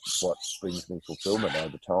what brings me fulfillment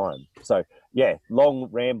over time. So yeah, long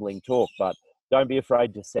rambling talk, but don't be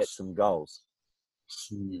afraid to set some goals.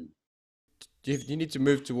 You need to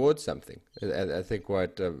move towards something. I think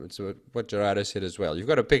what Gerardo said as well. You've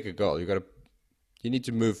got to pick a goal. You need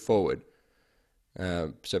to move forward.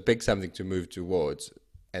 So pick something to move towards,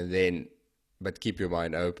 but keep your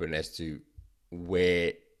mind open as to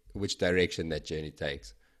which direction that journey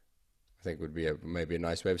takes. I think would be maybe a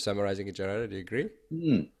nice way of summarizing it, Gerardo. Do you agree?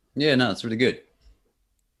 Yeah, no, it's really good.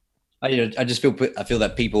 I just I feel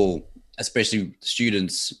that people, especially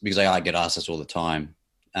students, because I get asked this all the time,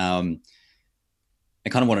 they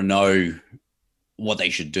kind of want to know what they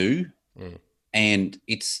should do, and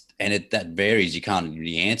that varies. You can't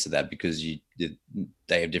really answer that because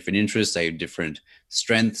they have different interests, they have different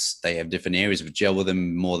strengths, they have different areas of gel with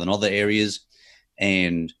them more than other areas,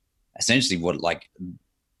 and essentially like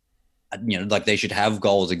they should have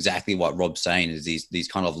goals, exactly what Rob's saying, is these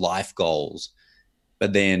kind of life goals.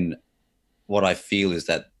 But then what I feel is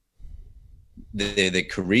that their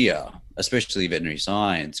career, especially veterinary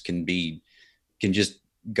science, can just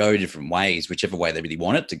go different ways, whichever way they really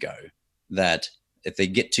want it to go. That if they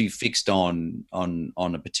get too fixed on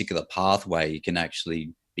a particular pathway, it can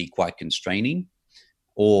actually be quite constraining,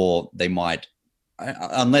 or they might,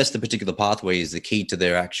 unless the particular pathway is the key to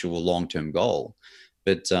their actual long-term goal.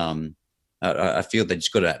 But I feel they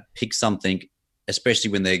just got to pick something,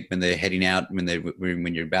 especially when they're heading out,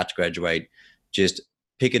 when you're about to graduate. Just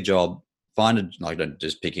pick a job, don't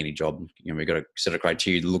just pick any job. We've got a set of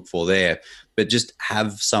criteria to look for there, but just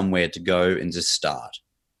have somewhere to go and just start.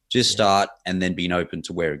 And then being open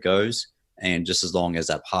to where it goes. And just as long as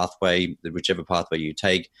that pathway, whichever pathway you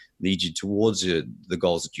take, leads you towards the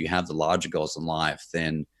goals that you have, the larger goals in life,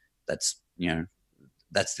 then that's the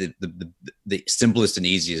simplest and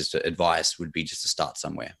easiest advice would be just to start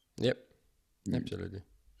somewhere. Yep, absolutely.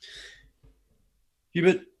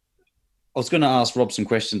 Hubert, I was going to ask Rob some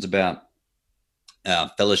questions about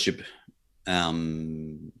fellowship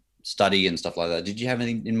study and stuff like that. Did you have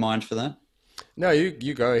anything in mind for that? No,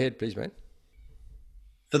 you go ahead, please, mate.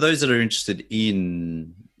 For those that are interested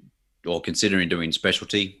in or considering doing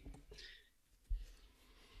specialty,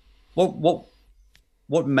 what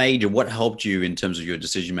helped you in terms of your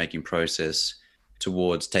decision-making process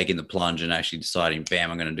towards taking the plunge and actually deciding,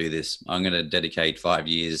 bam, I'm going to do this. I'm going to dedicate 5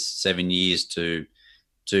 years, 7 years to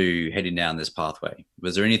heading down this pathway.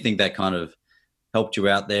 Was there anything that kind of helped you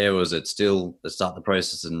out there, or was it still to start the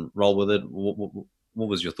process and roll with it? What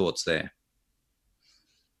was your thoughts there?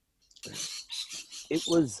 It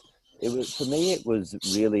was for me. It was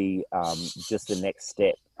really just the next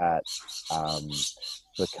step at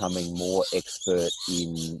becoming more expert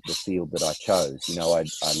in the field that I chose.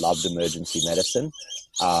 I loved emergency medicine,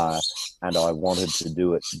 and I wanted to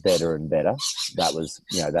do it better and better. That was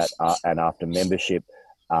and after membership,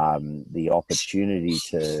 the opportunity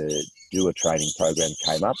to do a training program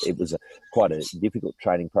came up. It was quite a difficult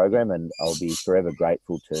training program, and I'll be forever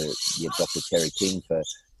grateful to Dr. Terry King for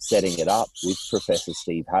setting it up with Professor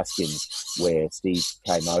Steve Haskins, where Steve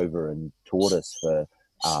came over and taught us for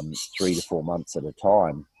 3 to 4 months at a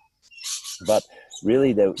time. But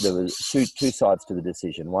really, there was two sides to the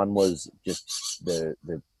decision. One was just the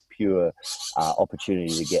pure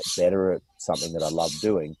opportunity to get better at something that I love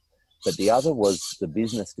doing. But the other was the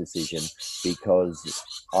business decision, because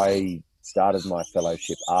I started my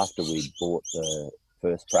fellowship after we'd bought the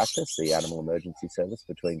first practice, the animal emergency service,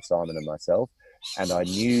 between Simon and myself. And I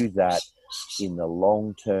knew that in the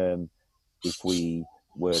long term, if we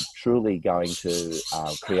were truly going to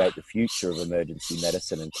create the future of emergency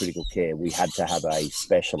medicine and critical care, we had to have a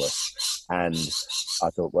specialist. And I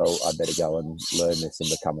thought, well, I better go and learn this and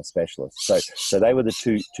become a specialist. So they were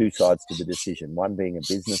the two sides to the decision, one being a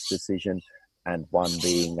business decision and one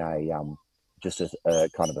being just a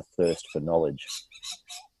kind of a thirst for knowledge.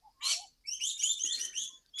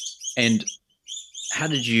 And how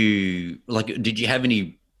did you have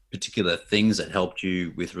any particular things that helped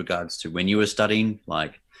you with regards to when you were studying?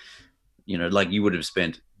 You would have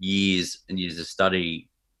spent years and years of study,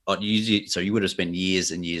 so you would have spent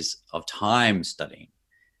years and years of time studying.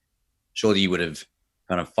 Surely you would have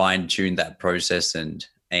kind of fine-tuned that process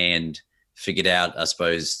and figured out, I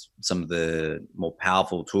suppose, some of the more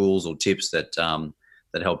powerful tools or tips that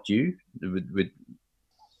helped you with.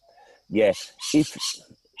 Yeah,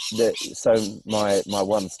 so my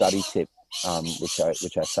one study tip, which I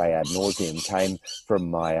say ad nauseum, came from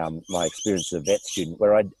my experience as a vet student,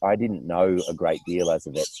 where I didn't know a great deal as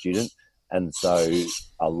a vet student, and so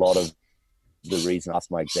a lot of the reason I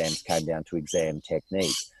passed my exams came down to exam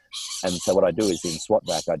technique. And so what I do is in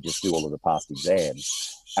SWAT-VAC, I just do all of the past exams.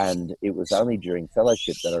 And it was only during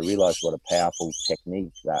fellowship that I realized what a powerful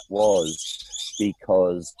technique that was,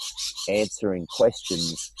 because answering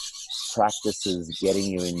questions practices getting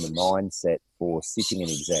you in the mindset for sitting an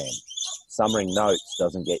exam. Summaring notes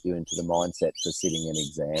doesn't get you into the mindset for sitting an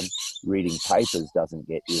exam. Reading papers doesn't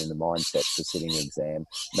get you in the mindset for sitting an exam.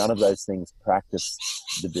 None of those things practice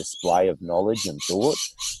the display of knowledge and thought.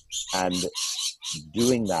 And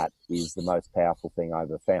doing that is the most powerful thing I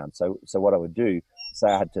ever found. So what I would do, say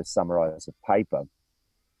I had to summarize a paper,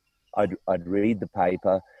 I'd read the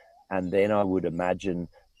paper and then I would imagine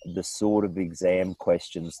the sort of exam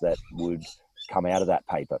questions that would come out of that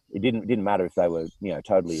paper. It didn't matter if they were,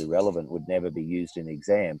 totally irrelevant, would never be used in the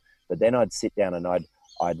exam. But then I'd sit down and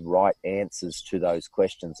I'd write answers to those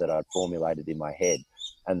questions that I'd formulated in my head.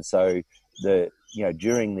 And so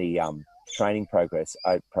during the training process,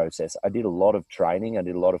 I did a lot of training. I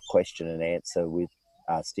did a lot of question and answer with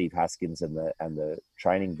Steve Haskins and the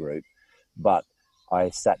training group. But I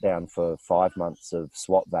sat down for 5 months of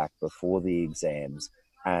SWAT-VAC before the exams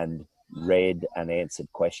and read and answered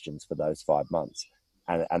questions for those 5 months.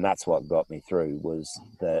 And that's what got me through, was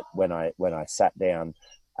that when I sat down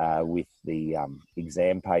with the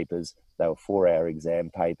exam papers, they were 4-hour exam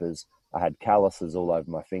papers. I had calluses all over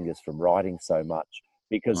my fingers from writing so much,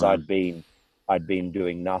 because Wow. I'd been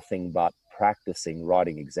doing nothing but practicing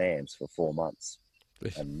writing exams for 4 months,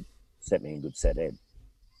 and set me in good stead.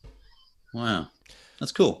 Wow.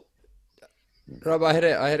 That's cool. Rob, I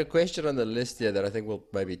had a question on the list here that I think will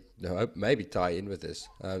maybe tie in with this.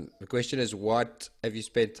 The question is, what have you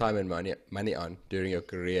spent time and money on during your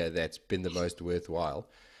career that's been the most worthwhile?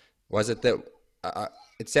 Was it that?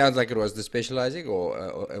 It sounds like it was the specializing,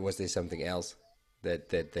 or was there something else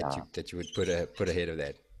that you would put ahead of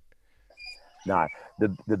that? No,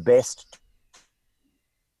 the best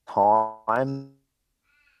time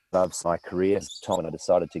of my career is the time when I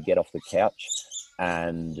decided to get off the couch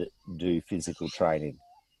and do physical training.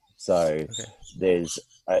 So there's,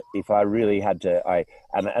 if I really had to,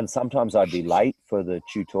 and sometimes I'd be late for the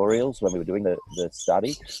tutorials when we were doing the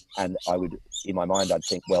study, and I would, in my mind, I'd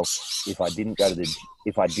think, well, if I didn't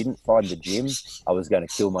find the gym, I was going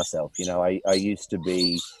to kill myself. I used to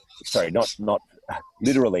be, sorry, not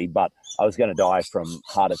literally, but I was going to die from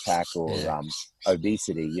heart attack or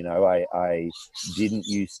obesity. I didn't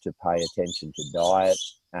used to pay attention to diet,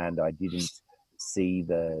 and I didn't see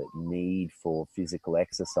the need for physical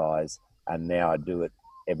exercise, and now I do it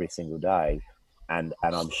every single day, and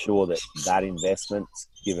I'm sure that investment's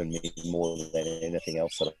given me more than anything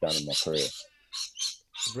else that I've done in my career.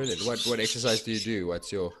 Brilliant. What exercise do you do?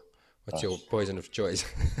 What's your poison of choice?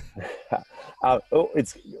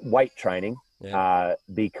 It's weight training,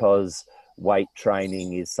 because weight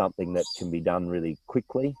training is something that can be done really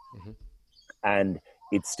quickly, and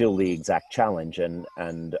it's still the exact challenge.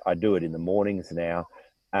 And I do it in the mornings now,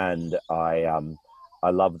 and I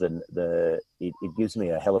love it gives me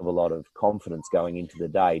a hell of a lot of confidence going into the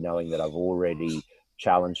day, knowing that I've already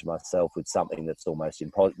challenged myself with something that's almost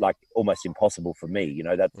impossible for me.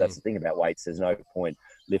 That's the thing about weights. There's no point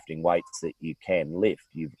lifting weights that you can lift.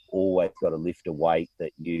 You've always got to lift a weight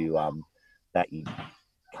that you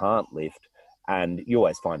can't lift, and you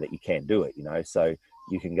always find that you can do it. So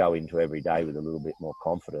you can go into every day with a little bit more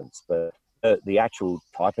confidence. But the actual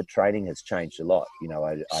type of training has changed a lot.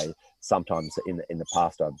 I sometimes in the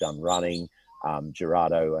past I've done running.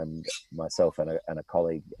 Gerardo and myself and a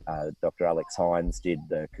colleague, Dr. Alex Hines, did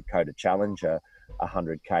the Kokoda Challenge, a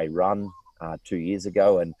 100K run 2 years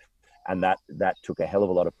ago, and that took a hell of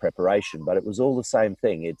a lot of preparation, but it was all the same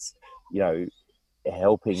thing. It's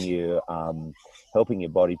helping your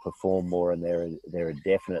body perform more, and there are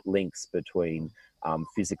definite links between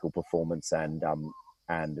physical performance and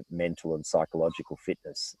mental and psychological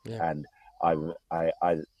fitness. And I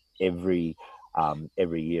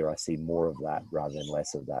every year I see more of that rather than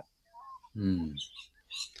less of that.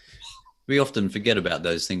 We often forget about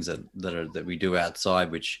those things that we do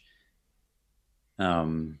outside, which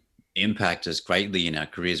impact us greatly in our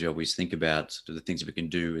careers. We always think about the things that we can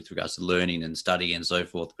do with regards to learning and study and so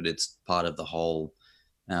forth, but it's part of the whole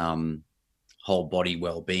body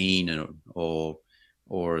well-being, or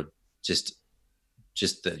just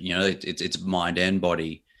that, it's mind and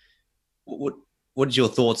body. What is your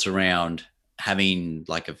thoughts around having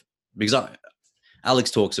because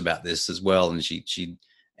Alex talks about this as well, and she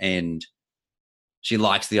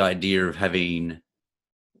likes the idea of having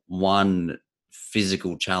one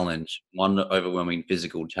overwhelming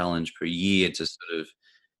physical challenge per year to sort of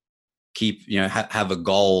keep, have a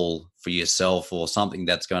goal for yourself, or something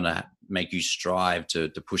that's going to make you strive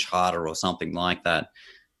to push harder, or something like that.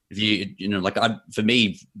 If for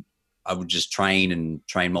me, I would just train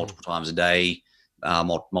multiple times a day,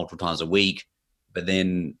 multiple times a week. But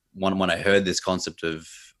then when I heard this concept of,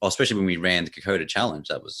 especially when we ran the Kokoda Challenge,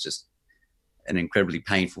 that was just an incredibly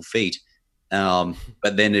painful feat.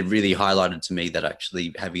 But then it really highlighted to me that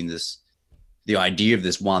actually having the idea of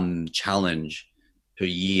this one challenge per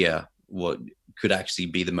year, what could actually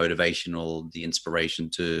be the motivation or the inspiration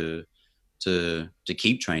to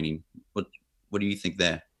keep training. What do you think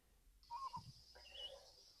there?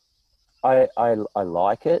 I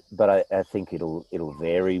like it, but I think it'll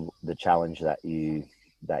vary, the challenge that you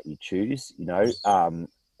that you choose.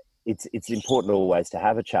 It's important always to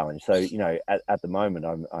have a challenge. So at the moment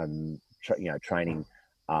I'm training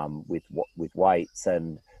with weights,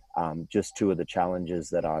 and just two of the challenges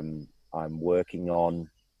that I'm working on.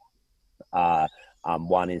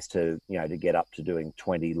 One is to get up to doing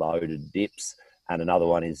 20 loaded dips, and another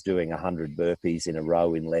one is doing 100 burpees in a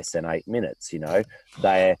row in less than 8 minutes.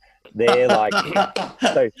 They're like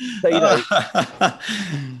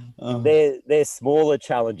they're smaller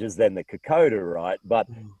challenges than the Kokoda, right? But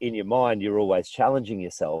in your mind, you're always challenging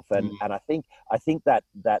yourself, and I think that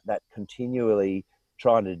continually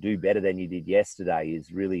trying to do better than you did yesterday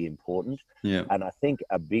is really important. Yeah. And I think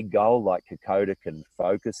a big goal like Kokoda can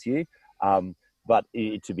focus you. But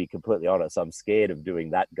to be completely honest, I'm scared of doing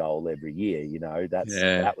that goal every year.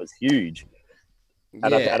 That was huge.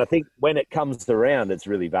 And I think when it comes around, it's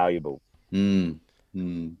really valuable. 100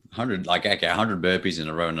 burpees in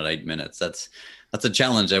a row in 8 minutes. That's a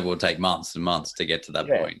challenge that will take months and months to get to that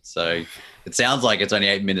point. So it sounds like it's only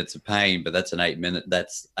 8 minutes of pain, but that's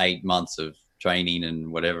 8 months of training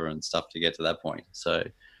and whatever and stuff to get to that point. So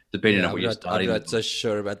depending on what you're starting. I'm not so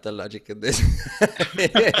sure about the logic in this.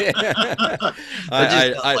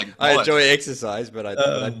 I enjoy exercise, but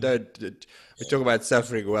I don't. We talk about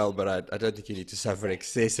suffering well, but I don't think you need to suffer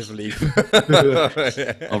excessively.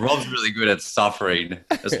 Well, Rob's really good at suffering,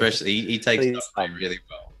 especially he takes suffering really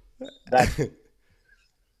well.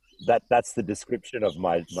 That's the description of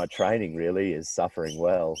my training. Really, is suffering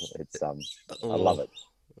well. It's I love it.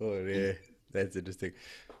 Oh yeah, that's interesting.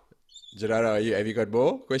 Gennaro, have you got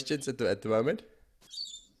more questions at the moment?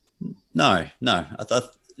 No. Do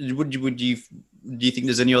you think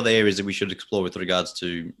there's any other areas that we should explore with regards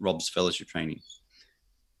to Rob's fellowship training?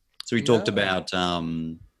 So we talked about, how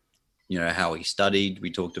he studied.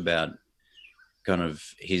 We talked about kind of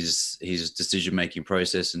his decision-making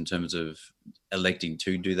process in terms of electing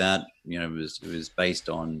to do that. It was based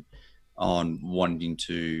on wanting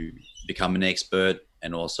to become an expert,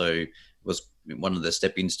 and also was one of the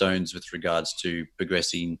stepping stones with regards to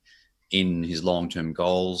progressing in his long-term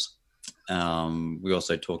goals. We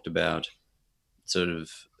also talked about sort of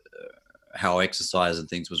how exercise and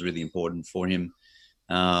things was really important for him.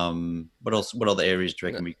 What other areas do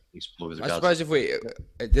you reckon we can explore with regards? I suppose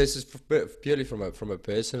this is purely from a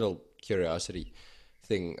personal curiosity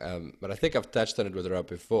thing, but I think I've touched on it with Rob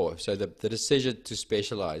before. So the decision to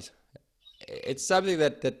specialize, it's something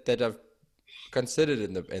that I've considered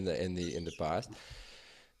in the past,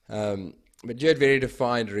 but you had very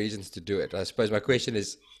defined reasons to do it. I suppose my question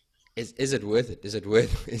is it worth it? Is it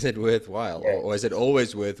worthwhile, or is it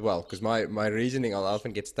always worthwhile? Because my reasoning, I'll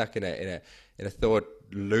often get stuck in a thought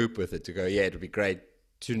loop with it to go, it would be great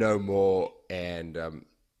to know more, and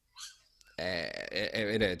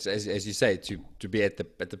it's, as you say, to be at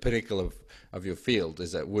the pinnacle of your field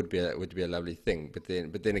would be a lovely thing. But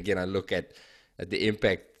then again, I look at the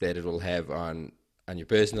impact that it will have on your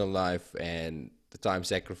personal life, and the time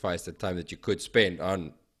sacrifice, the time that you could spend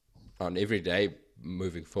on every day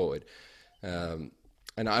moving forward. And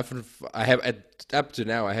I have up to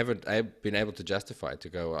now, I've been able to justify it, to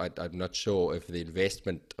go, I'm not sure if the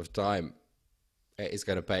investment of time is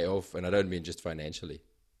going to pay off, and I don't mean just financially.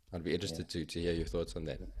 I'd be interested to hear your thoughts on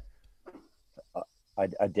that.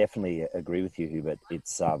 I definitely agree with you, Hubert.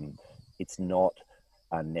 It's not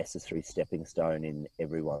a necessary stepping stone in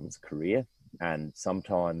everyone's career, and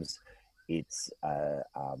sometimes I'm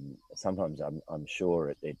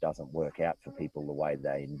sure it doesn't work out for people the way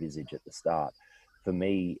they envisage at the start. For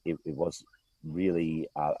me, it was really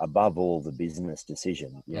above all the business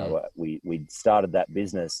decision. We started that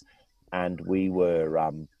business, and we were,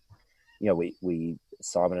 we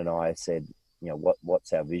Simon and I said,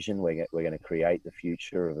 what's our vision? We're going to create the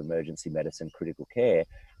future of emergency medicine, critical care,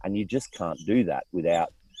 and you just can't do that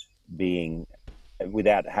without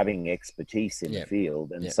having expertise in the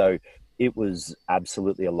field. And so it was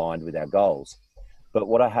absolutely aligned with our goals. But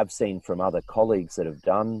what I have seen from other colleagues that have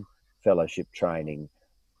done fellowship training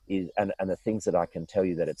is, and the things that I can tell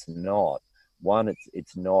you that it's not, one,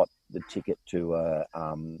 it's not the ticket to a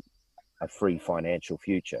free financial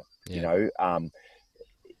future. There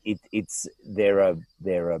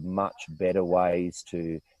are much better ways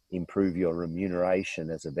to improve your remuneration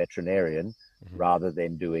as a veterinarian, rather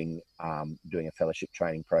than doing a fellowship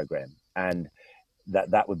training program. And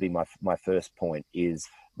that would be my first point, is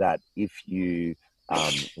that if you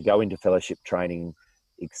go into fellowship training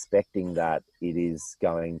expecting that it is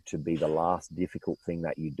going to be the last difficult thing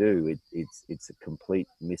that you do, it's a complete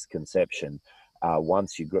misconception.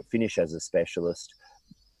 Once you finish as a specialist,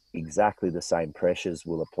 exactly the same pressures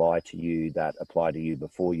will apply to you that apply to you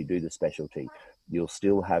before you do the specialty. You'll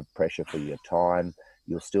still have pressure for your time.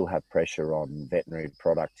 you'll still have pressure on veterinary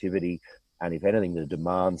productivity. And if anything, the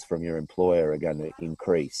demands from your employer are going to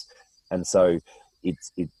increase. And so if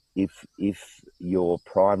your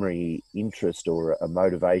primary interest or a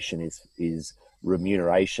motivation is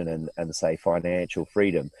remuneration and say financial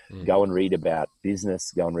freedom, go and read about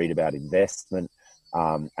business, go and read about investment,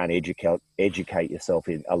 and educate yourself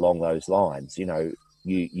along those lines. You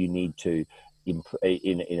need to, in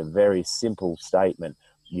a very simple statement,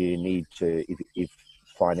 you need to, if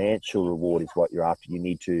financial reward is what you're after, you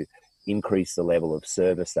need to increase the level of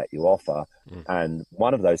service that you offer. And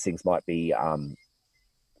one of those things might be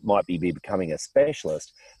becoming a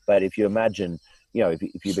specialist. But if you imagine,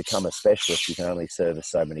 if you become a specialist, you can only service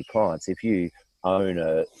so many clients. If you own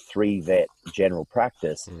a 3-vet general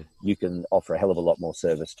practice, you can offer a hell of a lot more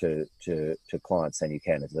service to clients than you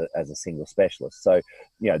can as a single specialist. So,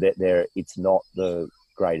 it's not the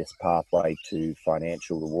greatest pathway to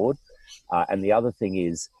financial reward. And the other thing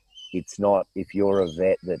is, it's not, if you're a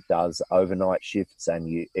vet that does overnight shifts and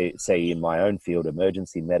you, say in my own field,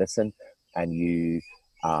 emergency medicine, and you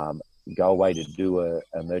go away to do a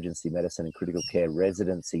emergency medicine and critical care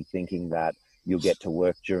residency thinking that you'll get to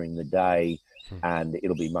work during the day and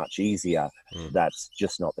it'll be much easier. That's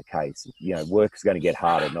just not the case. Work is going to get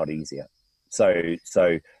harder, not easier. So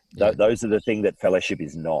those are the things that fellowship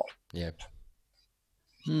is not. Yep.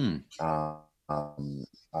 Would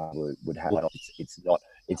have.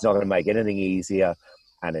 It's not going to make anything easier,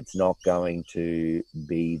 and it's not going to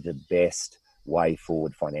be the best way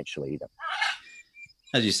forward financially either.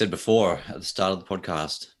 As you said before at the start of the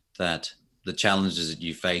podcast, that the challenges that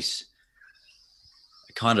you face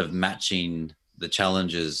are kind of matching the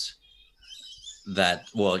challenges they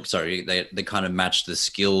kind of match the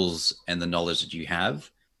skills and the knowledge that you have.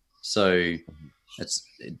 So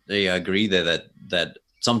I agree there that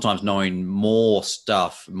sometimes knowing more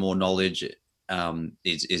stuff, more knowledge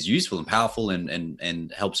is useful and powerful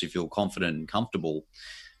and helps you feel confident and comfortable.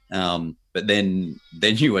 But then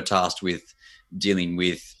you are tasked with dealing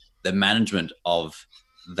with the management of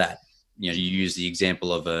that. You use the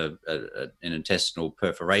example of an intestinal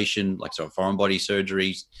perforation, like foreign body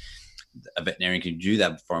surgery. A veterinarian can do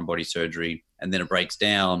that with foreign body surgery, and then it breaks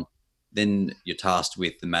down. Then you're tasked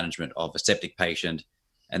with the management of a septic patient,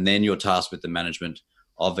 and then you're tasked with the management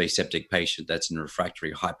of a septic patient that's in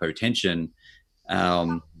refractory hypotension.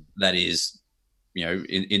 That is,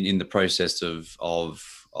 in the process of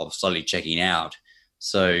slowly checking out.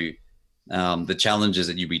 So the challenges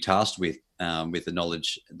that you'll be tasked with the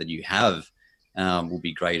knowledge that you have will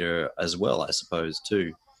be greater as well, I suppose,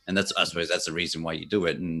 too. And I suppose that's the reason why you do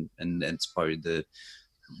it, and it's probably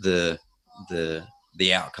the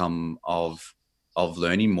outcome of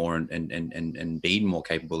learning more and being more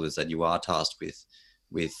capable is that you are tasked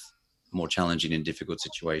with more challenging and difficult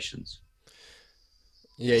situations.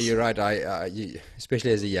 Yeah, you're right.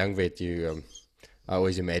 Especially as a young vet, I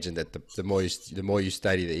always imagine that the more you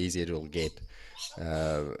study, the easier it will get,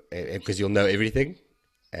 because you'll know everything,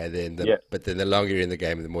 and then but then the longer you're in the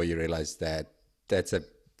game, the more you realize that that's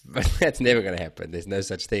never going to happen. There's no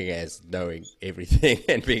such thing as knowing everything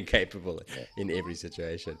and being capable in every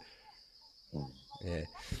situation. Yeah.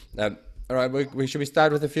 All right. Should we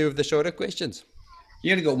start with a few of the shorter questions?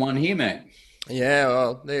 You only got one here, mate. Yeah,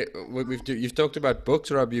 well, you've talked about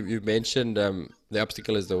books, Rob. You've mentioned The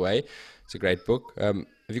Obstacle is the Way. It's a great book. Have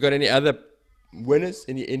you got any other winners?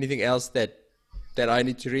 Anything else that I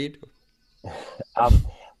need to read?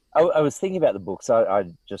 I was thinking about the books.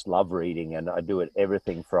 I just love reading, and I do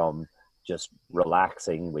everything from just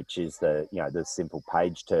relaxing, which is the simple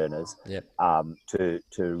page turners, to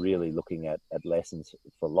really looking at lessons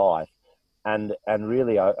for life. And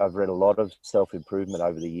really, I've read a lot of self-improvement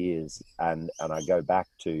over the years, and I go back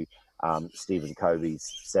to Stephen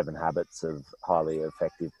Covey's 7 Habits of Highly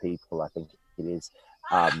Effective People, I think it is.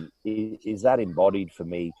 Is that embodied for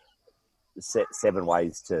me 7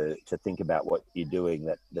 ways to think about what you're doing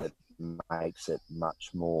that makes it much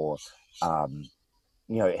more,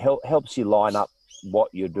 helps you line up what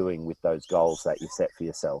you're doing with those goals that you set for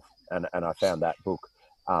yourself. And I found that book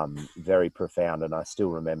very profound, and I still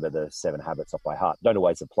remember the 7 habits off by heart. Don't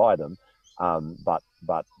always apply them,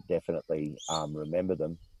 but definitely remember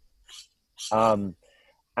them. And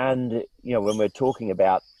when we're talking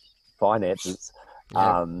about finances,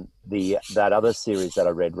 that other series that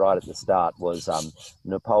I read right at the start was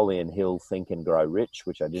Napoleon Hill, Think and Grow Rich,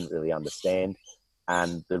 which I didn't really understand,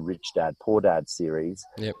 and the Rich Dad Poor Dad series.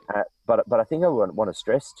 But I think I want to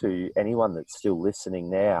stress to anyone that's still listening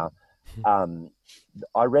now,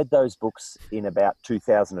 I read those books in about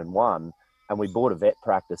 2001, and we bought a vet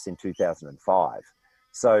practice in 2005.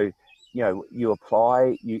 So, you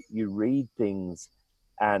apply, you read things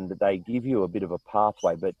and they give you a bit of a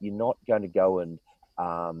pathway, but you're not going to go and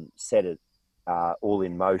set it all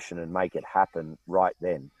in motion and make it happen right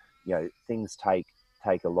then. You know, things take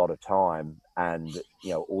a lot of time, and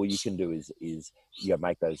you know, all you can do is you know,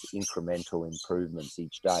 make those incremental improvements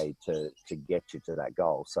each day to get you to that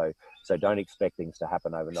goal. So don't expect things to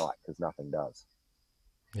happen overnight, because nothing does.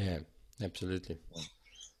 Yeah, absolutely.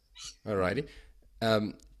 Alrighty.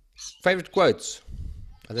 Favorite quotes?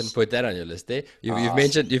 I didn't put that on your list there.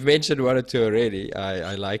 You've mentioned one or two already.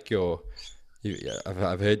 I like your.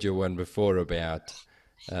 I've heard your one before about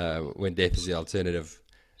when death is the alternative,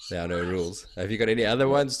 there are no rules. Have you got any other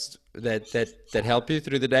ones that help you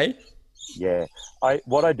through the day? Yeah,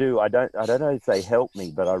 what I do, I don't know if they help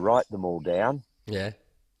me, but I write them all down. Yeah.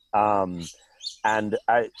 And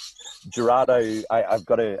Gerardo, I've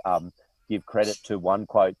got to give credit to one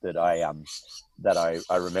quote that I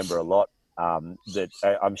remember a lot. That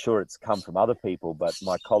I'm sure it's come from other people, but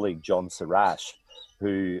my colleague John Sarash,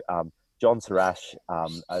 who John Sarash,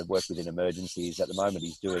 I work with in emergencies at the moment.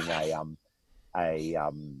 He's doing a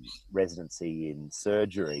residency in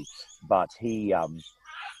surgery, but he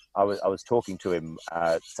I was talking to him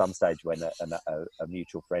at some stage when a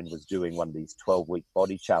mutual friend was doing one of these 12-week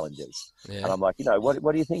body challenges. Yeah. And I'm like, you know, what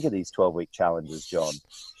do you think of these 12-week challenges, John?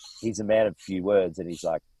 He's a man of few words, and he's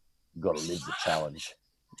like, you've got to live the challenge.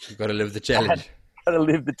 You've got to live the challenge. Got to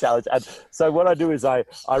live the challenge. And so what I do is I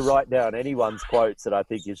write down anyone's quotes that I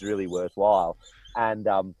think is really worthwhile. And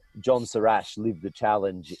John Sarash, live the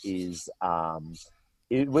challenge, is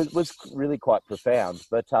it was really quite profound.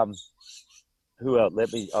 But who else?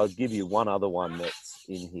 I'll give you one other one that's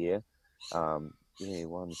in here. Give me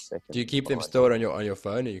 1 second. Do you keep them stored on your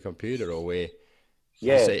phone or your computer, or where?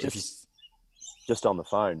 Yeah, just on the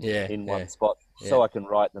phone. Yeah, in one spot, so I can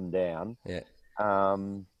write them down. Yeah.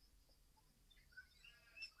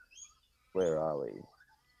 Where are we?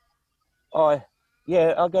 Oh,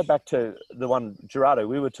 yeah, I'll go back to the one, Gerardo,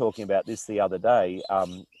 we were talking about this the other day.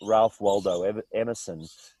 Ralph Waldo Emerson,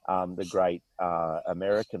 the great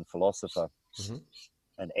American philosopher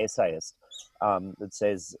and essayist, that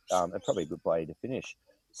says, and probably a good way to finish,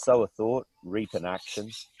 sow a thought, reap an action,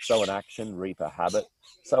 sow an action, reap a habit,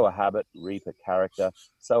 sow a habit, reap a character,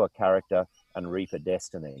 sow a character, and reap a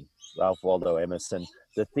destiny. Ralph Waldo Emerson,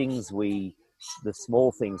 the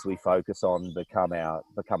small things we focus on become our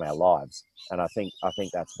lives, and I think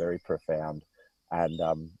that's very profound, and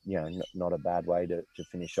you know, not a bad way to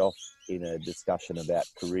finish off in a discussion about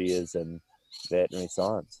careers and veterinary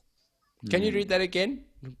science. Can you read that again,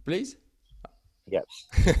 please? Yeah.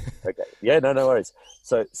 Okay. Yeah. No worries.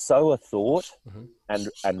 So sow a thought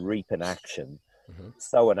and reap an action.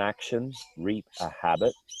 Sow an action, reap a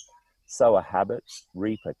habit. Sow a habit,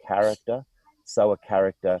 reap a character. Sow a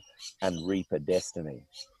character, and reap a destiny.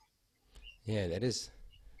 Yeah, that is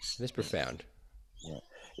profound. Yeah,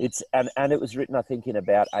 it's and it was written, I think, in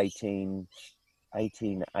about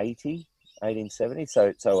 1880, 1870.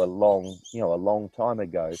 So a long time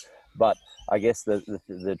ago. But I guess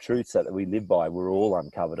the truths that we live by were all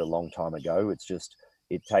uncovered a long time ago. It's just,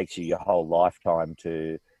 it takes you your whole lifetime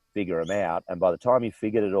to figure them out, and by the time you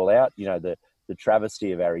figured it all out, you know, the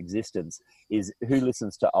travesty of our existence is, who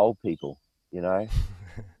listens to old people? You know,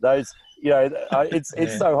 those, you know, it's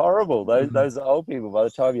so horrible. Those old people, by the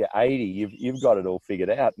time you're 80, you've got it all figured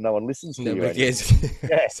out. No one listens to you anymore. Yeah,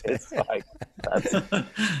 it's like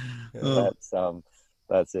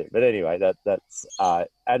that's it. But anyway, that's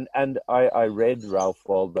and I read Ralph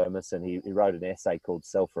Waldo Emerson. He wrote an essay called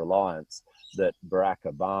Self-Reliance that Barack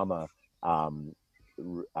Obama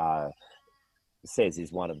says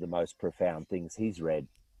is one of the most profound things he's read.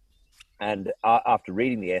 And after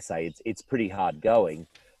reading the essay, it's pretty hard going.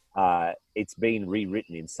 It's been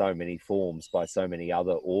rewritten in so many forms by so many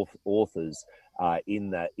other authors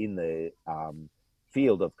in the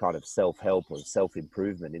field of kind of self-help or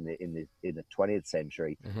self-improvement in the 20th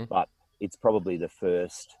century. But it's probably the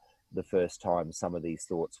first time some of these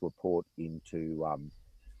thoughts were put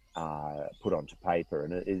onto paper,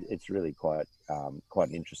 and it's really quite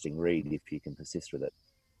an interesting read if you can persist with it.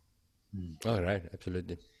 All right,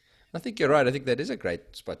 absolutely. I think you're right. I think that is a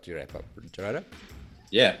great spot to wrap up, Gerardo.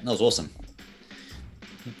 Yeah, that was awesome.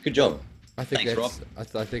 Good job. Thanks, Rob. I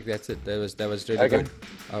think that's it. That was really good.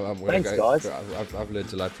 Thanks, guys. I've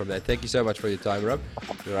learned a lot from that. Thank you so much for your time, Rob.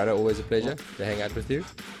 Gerardo, always a pleasure to hang out with you.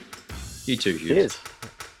 You too, Hugh. Cheers.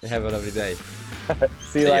 Have a lovely day.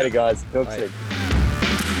 See you later, guys. Talk Bye. soon.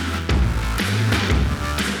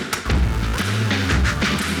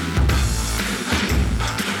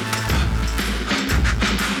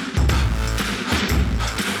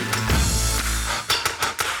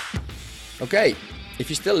 Okay, If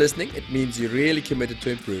you're still listening, it means you're really committed to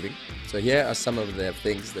improving. So here are some of the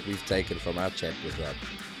things that we've taken from our chat with Rob.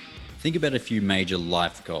 Think about a few major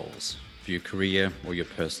life goals for your career or your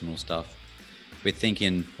personal stuff. We're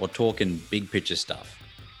thinking or talking big picture stuff.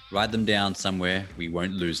 Write them down somewhere we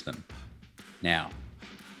won't lose them. Now,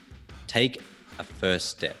 take a first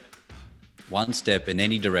step. One step in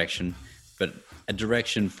any direction, but a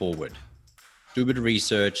direction forward. Do a bit of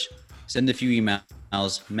research, send a few emails,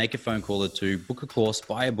 make a phone call or two, book a course,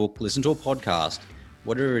 buy a book, listen to a podcast,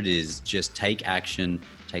 whatever it is, just take action,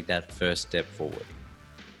 take that first step forward.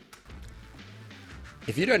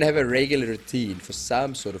 If you don't have a regular routine for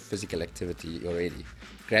some sort of physical activity already,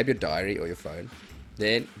 grab your diary or your phone,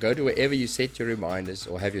 then go to wherever you set your reminders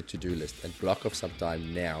or have your to-do list and block off some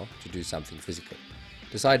time now to do something physical.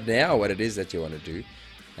 Decide now what it is that you want to do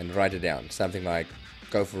and write it down. Something like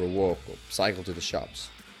go for a walk or cycle to the shops.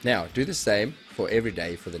 Now, do the same for every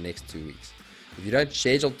day for the next 2 weeks. If you don't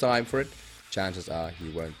schedule time for it, chances are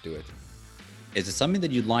you won't do it. Is it something that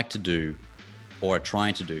you'd like to do or are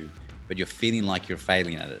trying to do, but you're feeling like you're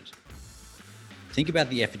failing at it? Think about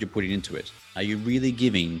the effort you're putting into it. Are you really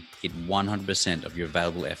giving it 100% of your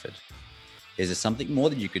available effort? Is there something more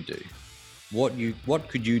that you could do? What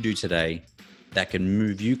could you do today that can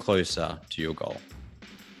move you closer to your goal?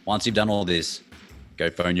 Once you've done all this, go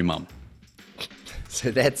phone your mum. So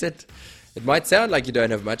that's it. It might sound like you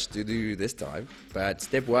don't have much to do this time, but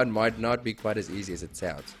step one might not be quite as easy as it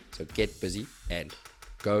sounds. So get busy and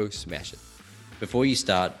go smash it. Before you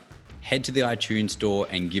start, head to the iTunes store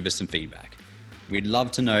and give us some feedback. We'd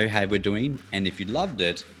love to know how we're doing, and if you loved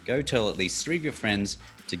it, go tell at least 3 of your friends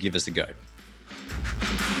to give us a go.